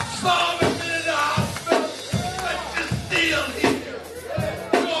 Some have been in the hospital, but you're still here.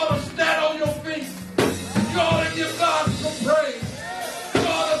 You ought to stand on your feet. You ought to give God some praise. You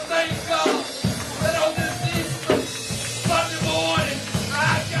ought to thank God that on this Easter Sunday morning, I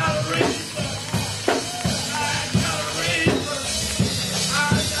got a reason. I got a reason. I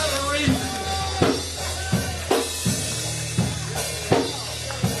got a reason.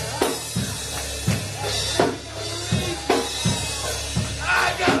 I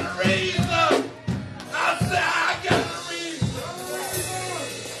got a reason. I said I got a reason.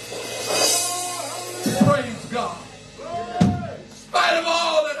 Praise God. In spite of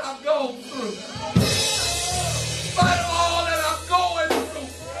all that I've gone through. In spite of all that I'm going through.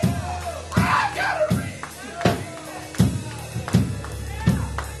 I got a reason.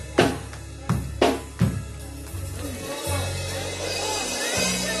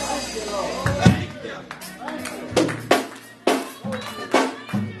 Thank you.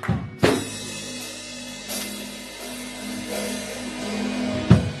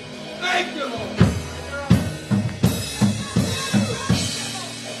 Thank you, Lord.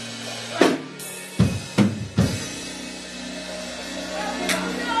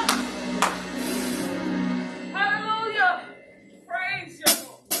 Hallelujah. Praise you,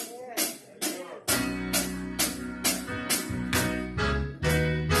 Lord.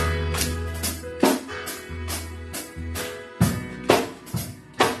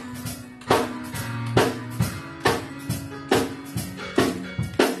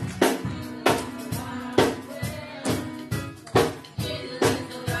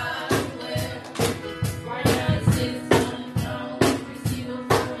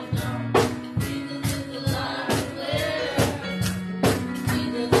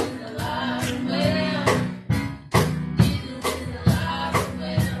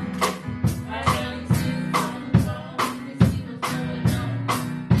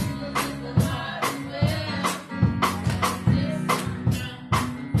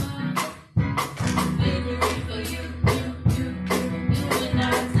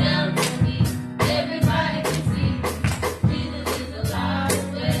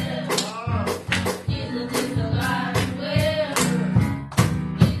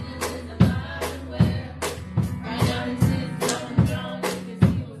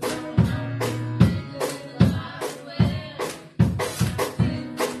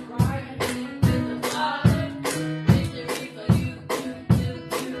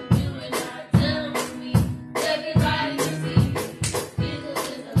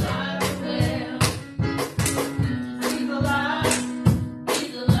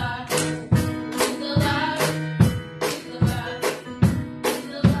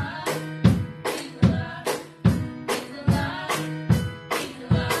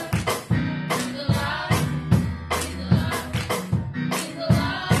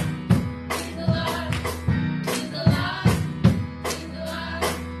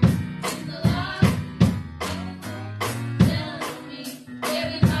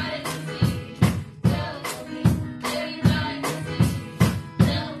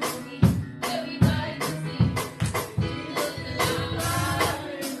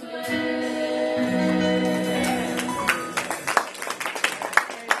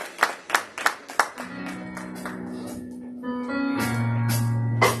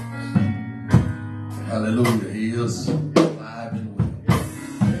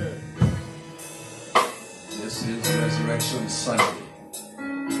 Resurrection Sunday.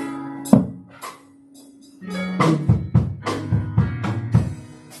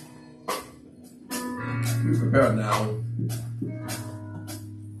 We prepare now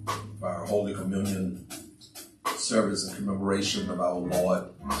for our Holy Communion service in commemoration of our Lord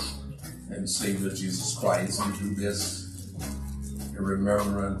and Savior Jesus Christ. We do this in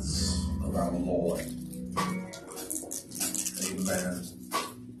remembrance of our Lord. Amen.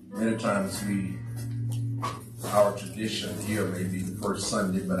 Many times our tradition here may be the first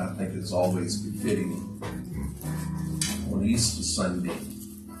Sunday, but I think it's always befitting on Easter Sunday,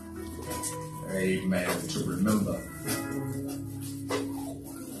 amen, to remember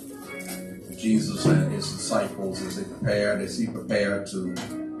Jesus and his disciples as he prepared to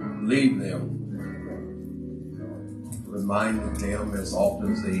leave them, reminding them as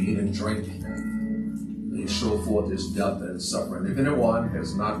often as they eat and drink, they show forth his death and suffering. If anyone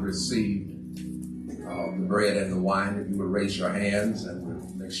has not received the bread and the wine, if you would raise your hands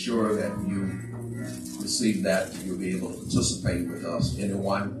and make sure that you receive that, you'll be able to participate with us.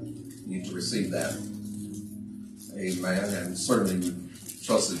 Anyone need to receive that? Amen. And certainly we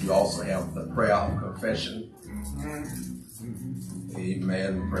trust that you also have the prayer of confession.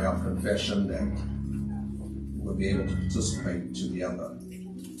 Amen. The prayer of confession that we'll be able to participate together.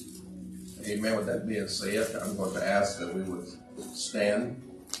 Amen. With that being said, I'm going to ask that we would stand.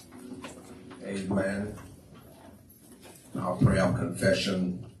 Amen. Our prayer of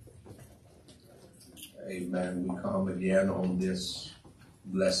confession. Amen. We come again on this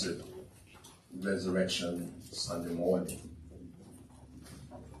blessed Resurrection Sunday morning.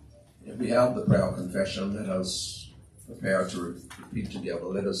 If we have the prayer of confession, let us prepare to repeat together.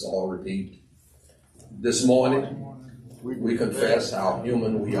 Let us all repeat. This morning, we confess how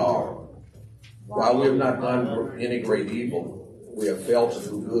human we are. While we have not done any great evil, we have failed to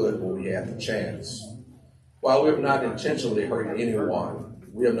do good when we had the chance. While we have not intentionally hurt anyone,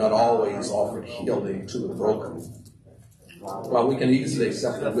 we have not always offered healing to the broken. While we can easily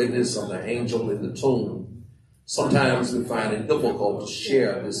accept the witness of the angel in the tomb, sometimes we find it difficult to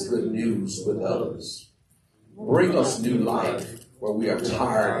share this good news with others. Bring us new life where we are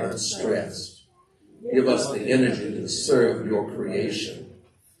tired and stressed. Give us the energy to serve your creation.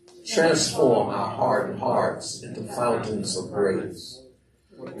 Transform our hardened hearts into fountains of grace.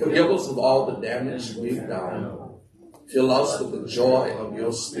 Forgive us of all the damage we've done. Fill us with the joy of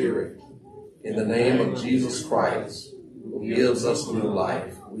your Spirit. In the name of Jesus Christ, who gives us new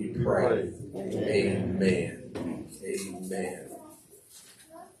life, we pray. Amen. Amen.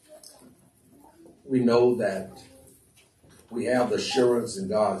 We know that we have the assurance in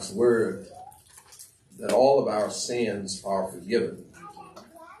God's word that all of our sins are forgiven.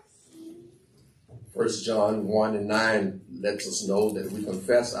 1 John 1:9 lets us know that we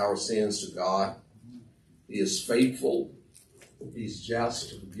confess our sins to God. He is faithful. He's just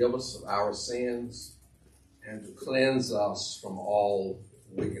to forgive us of our sins and to cleanse us from all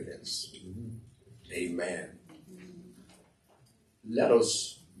wickedness. Amen. Let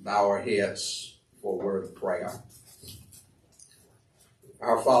us bow our heads for a word of prayer.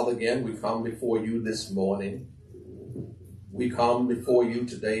 Our Father, again, we come before you this morning. We come before you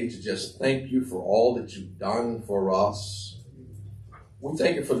today to just thank you for all that you've done for us. We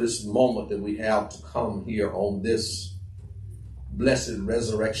thank you for this moment that we have to come here on this blessed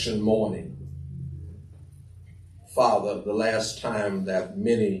resurrection morning. Father, the last time that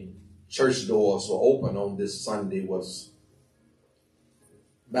many church doors were open on this Sunday was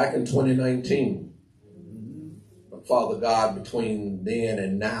back in 2019. But Father God, between then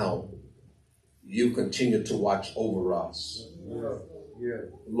and now, you continue to watch over us. Yeah.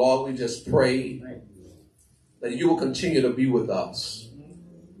 Lord, we just pray that you will continue to be with us.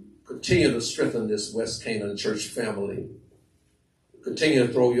 Continue to strengthen this West Canaan church family. Continue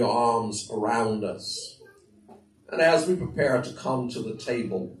to throw your arms around us. And as we prepare to come to the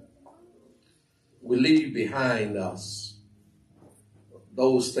table, we leave behind us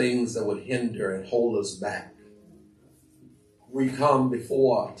those things that would hinder and hold us back. We come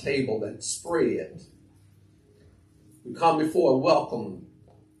before a table that's spread. We come before a welcome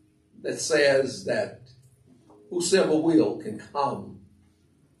that says that whosoever will can come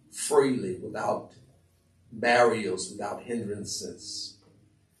freely without barriers, without hindrances,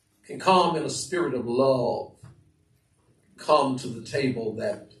 can come in a spirit of love, come to the table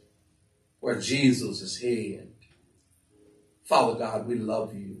where Jesus is head. Father God, we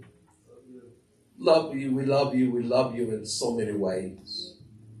love you. Love you, we love you, we love you in so many ways.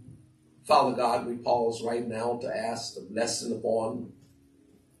 Father God, we pause right now to ask the blessing upon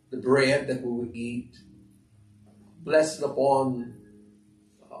the bread that we would eat, blessing upon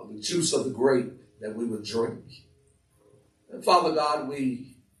the juice of the grape that we would drink. And Father God,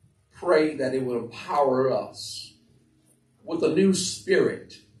 we pray that it will empower us with a new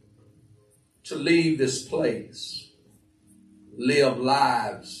spirit to leave this place, live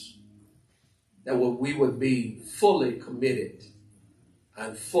lives that we would be fully committed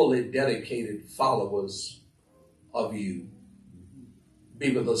and fully dedicated followers of you.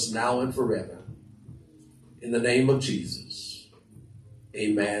 Be with us now and forever. In the name of Jesus.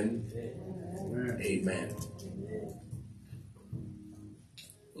 Amen. Amen. Amen.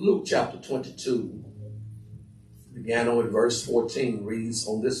 Luke chapter 22, began on verse 14, reads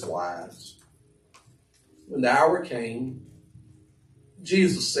on this wise. When the hour came,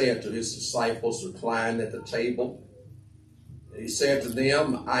 Jesus said to his disciples reclined at the table, and he said to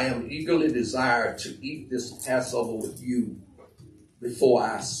them, I am eagerly desired to eat this Passover with you before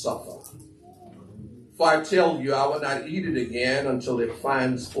I suffer. For I tell you, I will not eat it again until it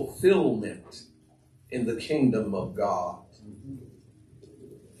finds fulfillment in the kingdom of God.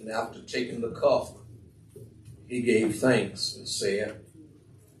 And after taking the cup, he gave thanks and said,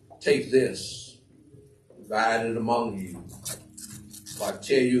 take this, divide it among you. For I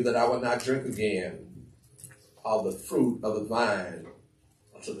tell you that I will not drink again of the fruit of the vine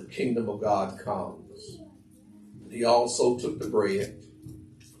until the kingdom of God comes. And he also took the bread,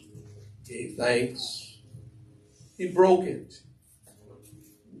 gave thanks, he broke it,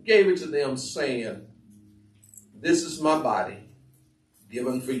 gave it to them, saying, this is my body,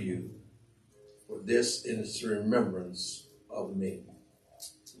 given for you. For this is remembrance of me.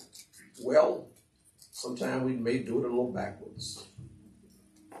 Well, sometimes we may do it a little backwards.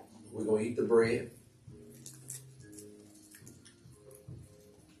 We're going to eat the bread.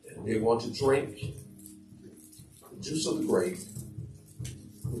 And we're going to drink the juice of the grape,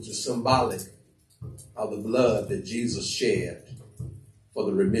 which is symbolic of the blood that Jesus shed for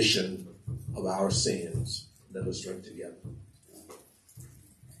the remission of our sins. Let us drink together.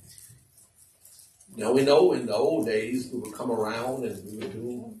 Now we know in the old days we would come around and we would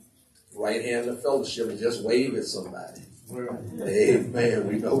do right hand of fellowship and just wave at somebody. Amen.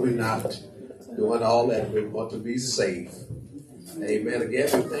 We know we're not doing all that. We want to be safe. Amen. Again,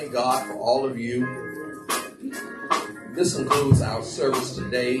 we thank God for all of you. This concludes our service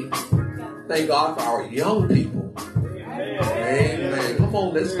today. Thank God for our young people. Amen. Come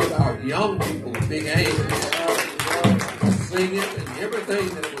on, let's give our young people a big hand. Singing and everything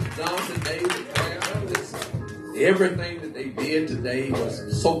that was done today. Everything that they did today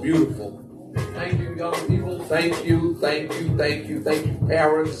was so beautiful. Thank you, young people. Thank you, thank you, thank you, thank you,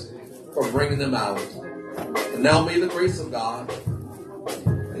 parents, for bringing them out. And now may the grace of God,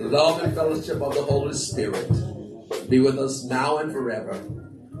 the love and fellowship of the Holy Spirit be with us now and forever.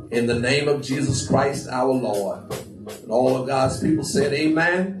 In the name of Jesus Christ, our Lord. And all of God's people said,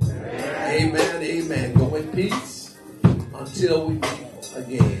 amen. Amen, amen. Go in peace until we meet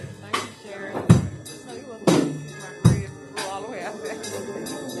again.